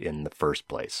existed in the first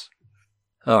place.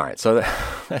 All right, so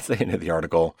that's the end of the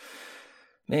article.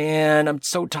 Man, I'm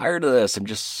so tired of this. I'm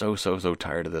just so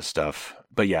tired of this stuff.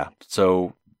 But yeah,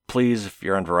 so please, if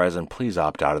you're on Verizon, please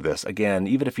opt out of this. Again,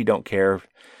 even if you don't care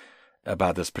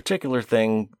about this particular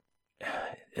thing,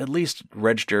 at least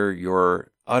register your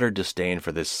utter disdain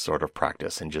for this sort of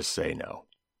practice and just say no.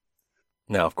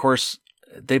 Now, of course,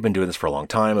 they've been doing this for a long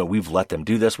time, and we've let them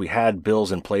do this. We had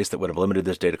bills in place that would have limited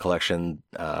this data collection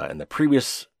in the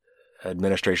previous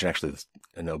administration, actually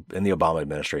in the Obama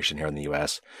administration here in the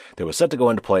U.S., that was set to go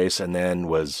into place and then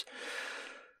was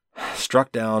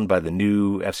struck down by the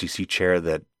new FCC chair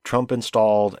that Trump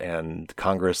installed, and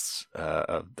Congress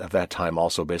of that time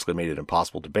also basically made it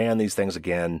impossible to ban these things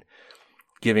again,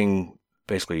 giving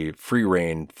basically free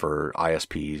reign for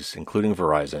ISPs, including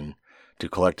Verizon, to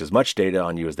collect as much data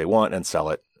on you as they want and sell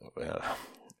it.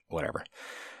 Whatever.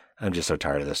 I'm just so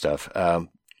tired of this stuff.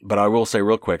 But I will say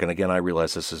real quick, and again, I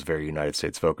realize this is very United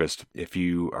States focused. If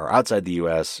you are outside the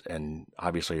U.S. and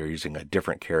obviously you're using a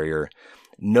different carrier,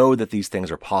 know that these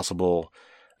things are possible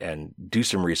and do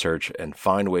some research and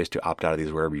find ways to opt out of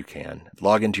these wherever you can.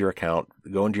 Log into your account,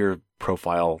 go into your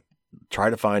profile,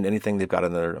 try to find anything they've got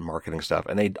in their marketing stuff.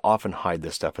 And they often hide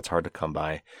this stuff. It's hard to come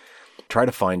by. Try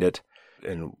to find it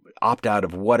and opt out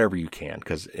of whatever you can,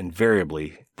 because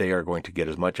invariably they are going to get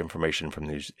as much information from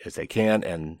these as they can.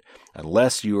 And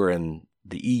unless you are in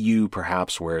the EU,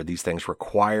 perhaps, where these things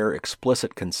require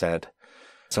explicit consent,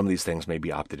 some of these things may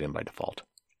be opted in by default.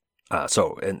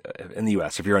 So in the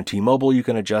US, if you're on T-Mobile, you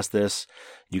can adjust this.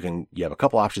 You have a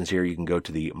couple options here. You can go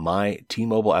to the My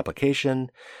T-Mobile application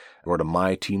or to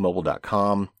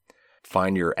mytmobile.com,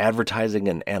 find your advertising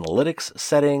and analytics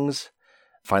settings,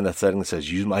 find the setting that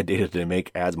says use my data to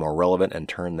make ads more relevant, and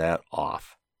turn that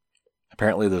off.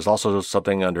 Apparently, there's also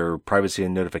something under privacy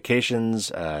and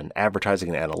notifications and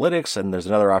advertising and analytics, and there's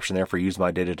another option there for use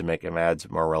my data to make ads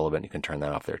more relevant. You can turn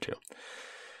that off there too.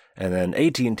 And then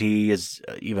AT&T is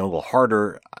even a little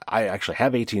harder. I actually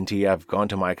have AT&T. I've gone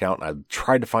to my account and I've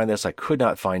tried to find this. I could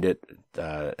not find it.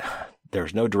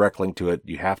 There's no direct link to it.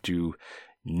 You have to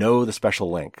know the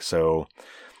special link. So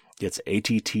it's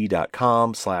att.com/CMP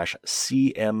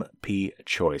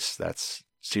choice. That's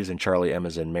C as in Charlie, M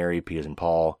as in Mary, P as in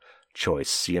Paul, choice,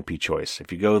 CMP choice.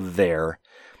 If you go there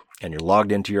and you're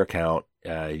logged into your account,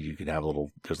 you can have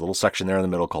there's a little section there in the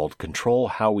middle called Control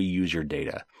How We Use Your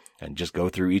Data. And just go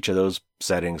through each of those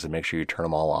settings and make sure you turn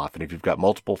them all off. And if you've got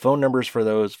multiple phone numbers for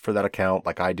that account,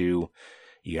 like I do,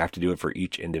 you have to do it for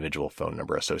each individual phone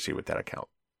number associated with that account.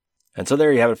 And so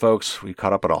there you have it, folks. We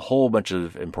caught up on a whole bunch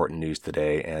of important news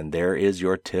today, and there is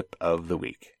your tip of the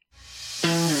week.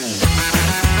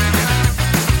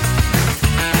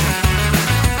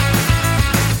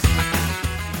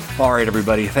 All right,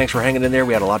 everybody. Thanks for hanging in there.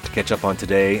 We had a lot to catch up on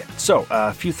today. So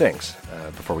a few things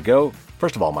before we go.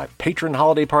 First of all, my patron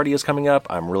holiday party is coming up.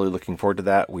 I'm really looking forward to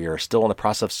that. We are still in the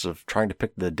process of trying to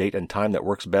pick the date and time that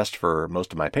works best for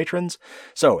most of my patrons.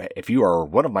 So if you are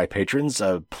one of my patrons,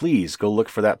 please go look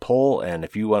for that poll. And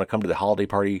if you want to come to the holiday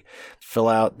party, fill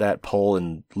out that poll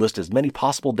and list as many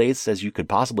possible dates as you could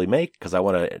possibly make, because I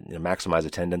want to maximize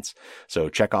attendance. So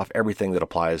check off everything that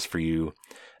applies for you.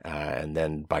 And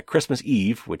then by Christmas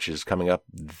Eve, which is coming up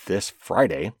this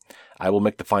Friday, I will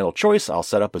make the final choice. I'll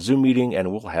set up a Zoom meeting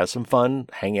and we'll have some fun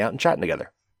hanging out and chatting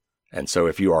together. And so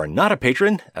if you are not a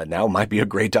patron, now might be a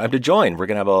great time to join. We're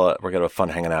going to have fun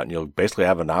hanging out, and you'll basically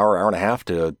have an hour and a half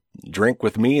to drink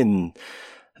with me and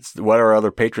what our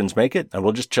other patrons make it. And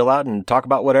we'll just chill out and talk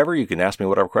about whatever. You can ask me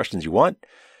whatever questions you want.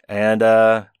 And,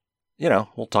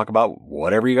 we'll talk about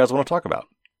whatever you guys want to talk about.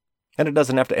 And it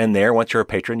doesn't have to end there. Once you're a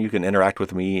patron, you can interact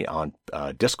with me on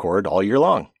Discord all year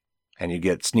long. And you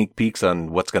get sneak peeks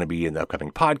on what's going to be in the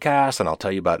upcoming podcast. And I'll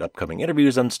tell you about upcoming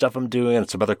interviews and stuff I'm doing and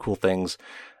some other cool things.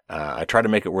 I try to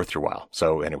make it worth your while.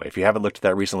 So anyway, if you haven't looked at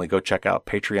that recently, go check out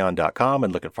patreon.com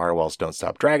and look at Firewalls Don't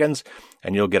Stop Dragons.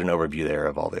 And you'll get an overview there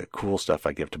of all the cool stuff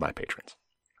I give to my patrons.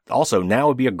 Also, now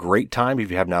would be a great time,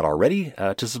 if you have not already,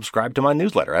 to subscribe to my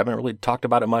newsletter. I haven't really talked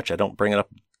about it much. I don't bring it up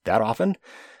that often.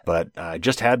 But I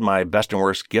just had my best and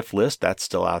worst gift list. That's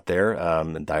still out there.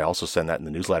 And I also send that in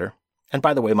the newsletter. And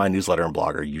by the way, my newsletter and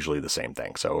blog are usually the same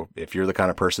thing. So if you're the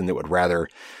kind of person that would rather,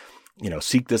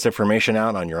 seek this information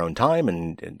out on your own time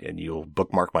and you'll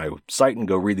bookmark my site and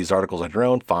go read these articles on your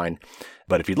own, fine.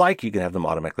 But if you'd like, you can have them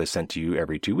automatically sent to you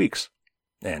every 2 weeks.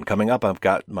 And coming up, I've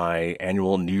got my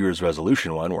annual New Year's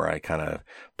resolution one where I kind of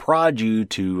prod you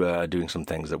to doing some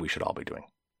things that we should all be doing.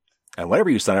 And whenever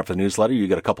you sign up for the newsletter, you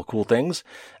get a couple cool things.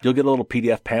 You'll get a little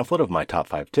PDF pamphlet of my top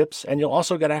 5 tips, and you'll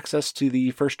also get access to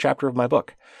the first chapter of my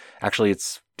book. Actually,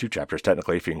 it's 2 chapters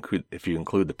technically if you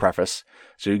include the preface.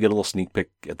 So you get a little sneak peek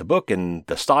at the book and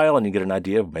the style, and you get an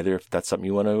idea of maybe if that's something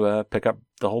you want to pick up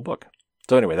the whole book.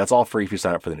 So anyway, that's all free if you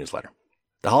sign up for the newsletter.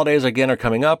 The holidays, again, are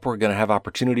coming up. We're going to have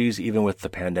opportunities, even with the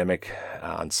pandemic,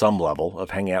 on some level, of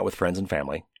hanging out with friends and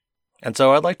family. And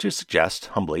so I'd like to suggest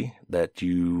humbly that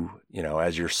you,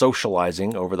 as you're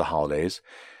socializing over the holidays,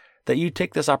 that you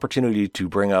take this opportunity to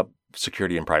bring up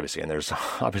security and privacy. And there's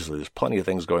plenty of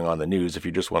things going on in the news. If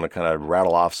you just want to kind of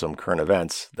rattle off some current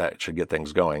events, that should get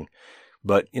things going.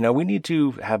 But, we need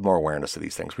to have more awareness of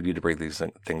these things. We need to bring these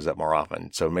things up more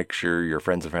often. So make sure your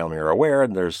friends and family are aware.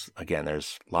 And there's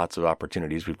lots of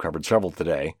opportunities. We've covered several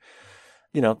today.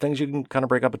 Things you can kind of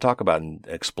break up and talk about and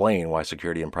explain why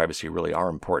security and privacy really are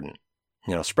important.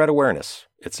 Spread awareness.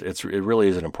 It really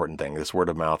is an important thing. This word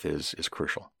of mouth is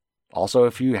crucial. Also,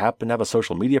 if you happen to have a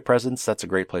social media presence, that's a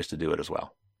great place to do it as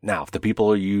well. Now, if the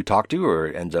people you talk to or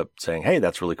ends up saying, hey,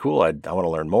 that's really cool, I want to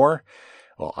learn more.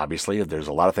 Well, obviously, there's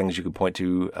a lot of things you can point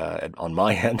to on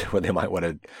my end where they might want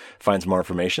to find some more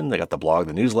information. They got the blog,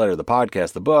 the newsletter, the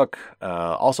podcast, the book.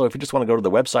 Also, if you just want to go to the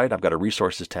website, I've got a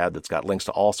resources tab that's got links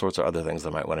to all sorts of other things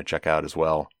they might want to check out as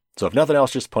well. So if nothing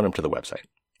else, just point them to the website.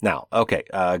 Now, okay,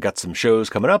 got some shows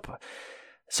coming up.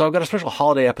 So I've got a special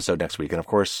holiday episode next week. And of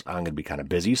course, I'm going to be kind of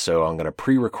busy, so I'm going to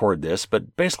pre-record this.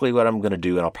 But basically what I'm going to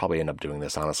do, and I'll probably end up doing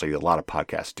this, honestly, a lot of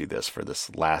podcasts do this for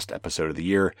this last episode of the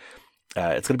year.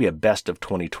 It's going to be a best of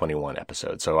 2021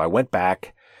 episode. So I went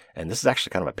back, and this is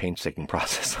actually kind of a painstaking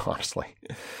process, honestly.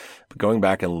 But going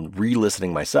back and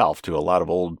re-listening myself to a lot of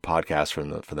old podcasts from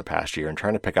the past year and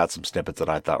trying to pick out some snippets that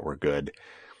I thought were good.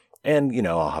 And,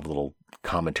 I'll have a little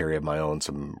commentary of my own,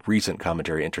 some recent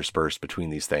commentary interspersed between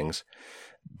these things.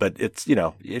 But it's,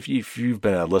 if you've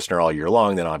been a listener all year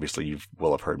long, then obviously you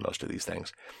will have heard most of these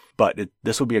things. But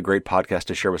this would be a great podcast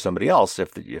to share with somebody else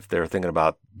if they're thinking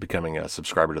about becoming a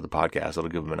subscriber to the podcast. It'll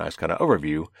give them a nice kind of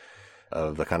overview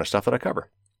of the kind of stuff that I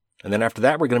cover. And then after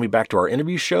that, we're going to be back to our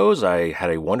interview shows. I had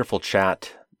a wonderful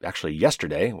chat actually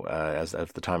yesterday, as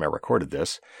of the time I recorded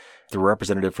this, the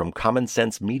representative from Common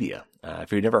Sense Media.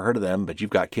 If you've never heard of them, but you've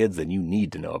got kids, then you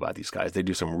need to know about these guys. They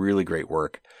do some really great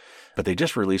work. But they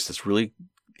just released this really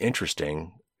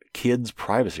interesting kids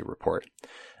privacy report.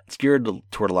 It's geared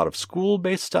toward a lot of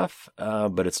school-based stuff,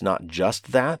 but it's not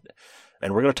just that.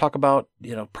 And we're going to talk about,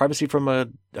 privacy from a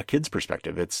kid's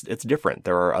perspective. It's different.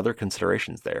 There are other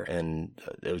considerations there, and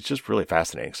it was just really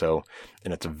fascinating.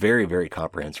 And it's a very, very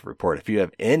comprehensive report. If you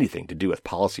have anything to do with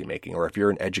policymaking, or if you're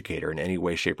an educator in any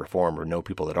way, shape, or form, or know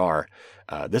people that are,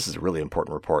 this is a really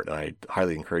important report, and I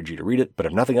highly encourage you to read it. But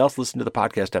if nothing else, listen to the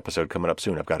podcast episode coming up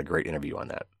soon. I've got a great interview on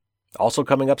that. Also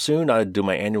coming up soon, I do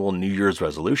my annual New Year's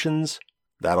resolutions.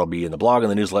 That'll be in the blog and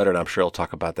the newsletter, and I'm sure I'll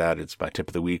talk about that. It's my tip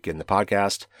of the week in the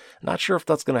podcast. Not sure if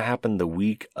that's going to happen the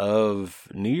week of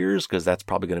New Year's, because that's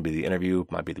probably going to be the interview.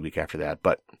 Might be the week after that,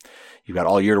 but you've got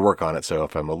all year to work on it. So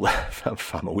if I'm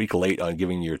a week late on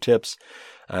giving you your tips,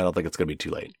 I don't think it's going to be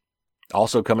too late.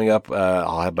 Also coming up,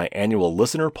 I'll have my annual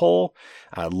listener poll.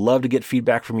 I'd love to get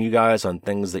feedback from you guys on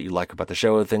things that you like about the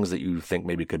show, things that you think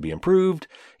maybe could be improved.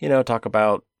 Talk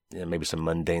about maybe some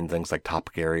mundane things like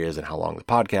topic areas and how long the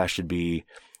podcast should be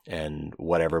and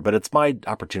whatever. But it's my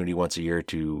opportunity once a year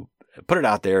to put it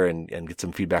out there and get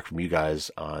some feedback from you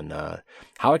guys on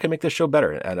how I can make this show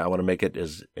better. And I want to make it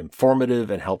as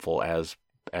informative and helpful as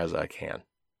I can.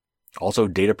 Also,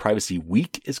 Data Privacy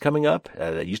Week is coming up.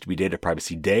 That used to be Data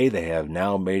Privacy Day. They have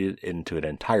now made it into an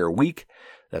entire week.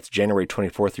 That's January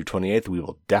 24th through 28th. We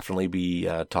will definitely be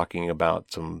talking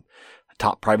about some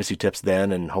top privacy tips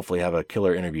then, and hopefully have a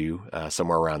killer interview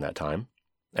somewhere around that time.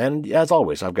 And as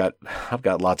always, I've got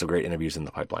lots of great interviews in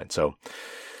the pipeline. So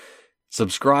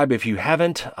subscribe if you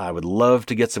haven't. I would love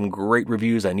to get some great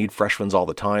reviews. I need fresh ones all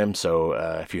the time. So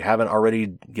if you haven't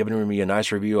already given me a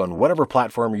nice review on whatever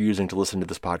platform you're using to listen to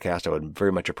this podcast, I would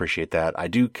very much appreciate that. I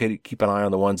do keep an eye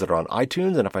on the ones that are on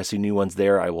iTunes, and if I see new ones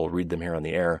there, I will read them here on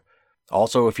the air.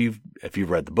 Also, if you've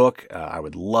read the book, I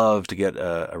would love to get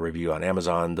a review on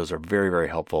Amazon. Those are very, very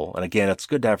helpful. And again, it's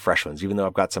good to have fresh ones. Even though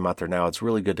I've got some out there now, it's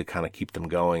really good to kind of keep them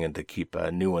going and to keep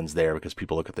new ones there, because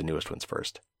people look at the newest ones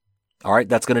first. All right,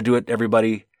 that's going to do it,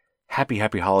 everybody. Happy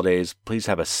holidays. Please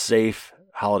have a safe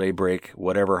holiday break,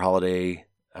 whatever holiday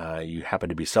you happen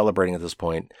to be celebrating at this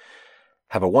point.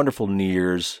 Have a wonderful New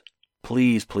Year's.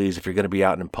 Please, if you're going to be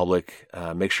out in public,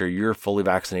 make sure you're fully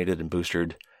vaccinated and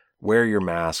boosted. Wear your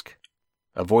mask.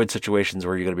 Avoid situations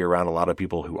where you're going to be around a lot of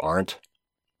people who aren't.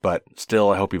 But still,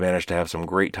 I hope you manage to have some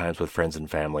great times with friends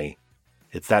and family.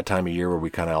 It's that time of year where we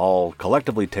kind of all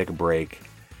collectively take a break,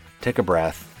 take a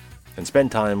breath, and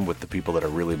spend time with the people that are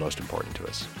really most important to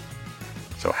us.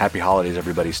 So happy holidays,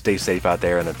 everybody. Stay safe out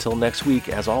there. And until next week,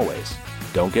 as always,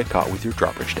 don't get caught with your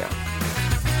drawbridge down.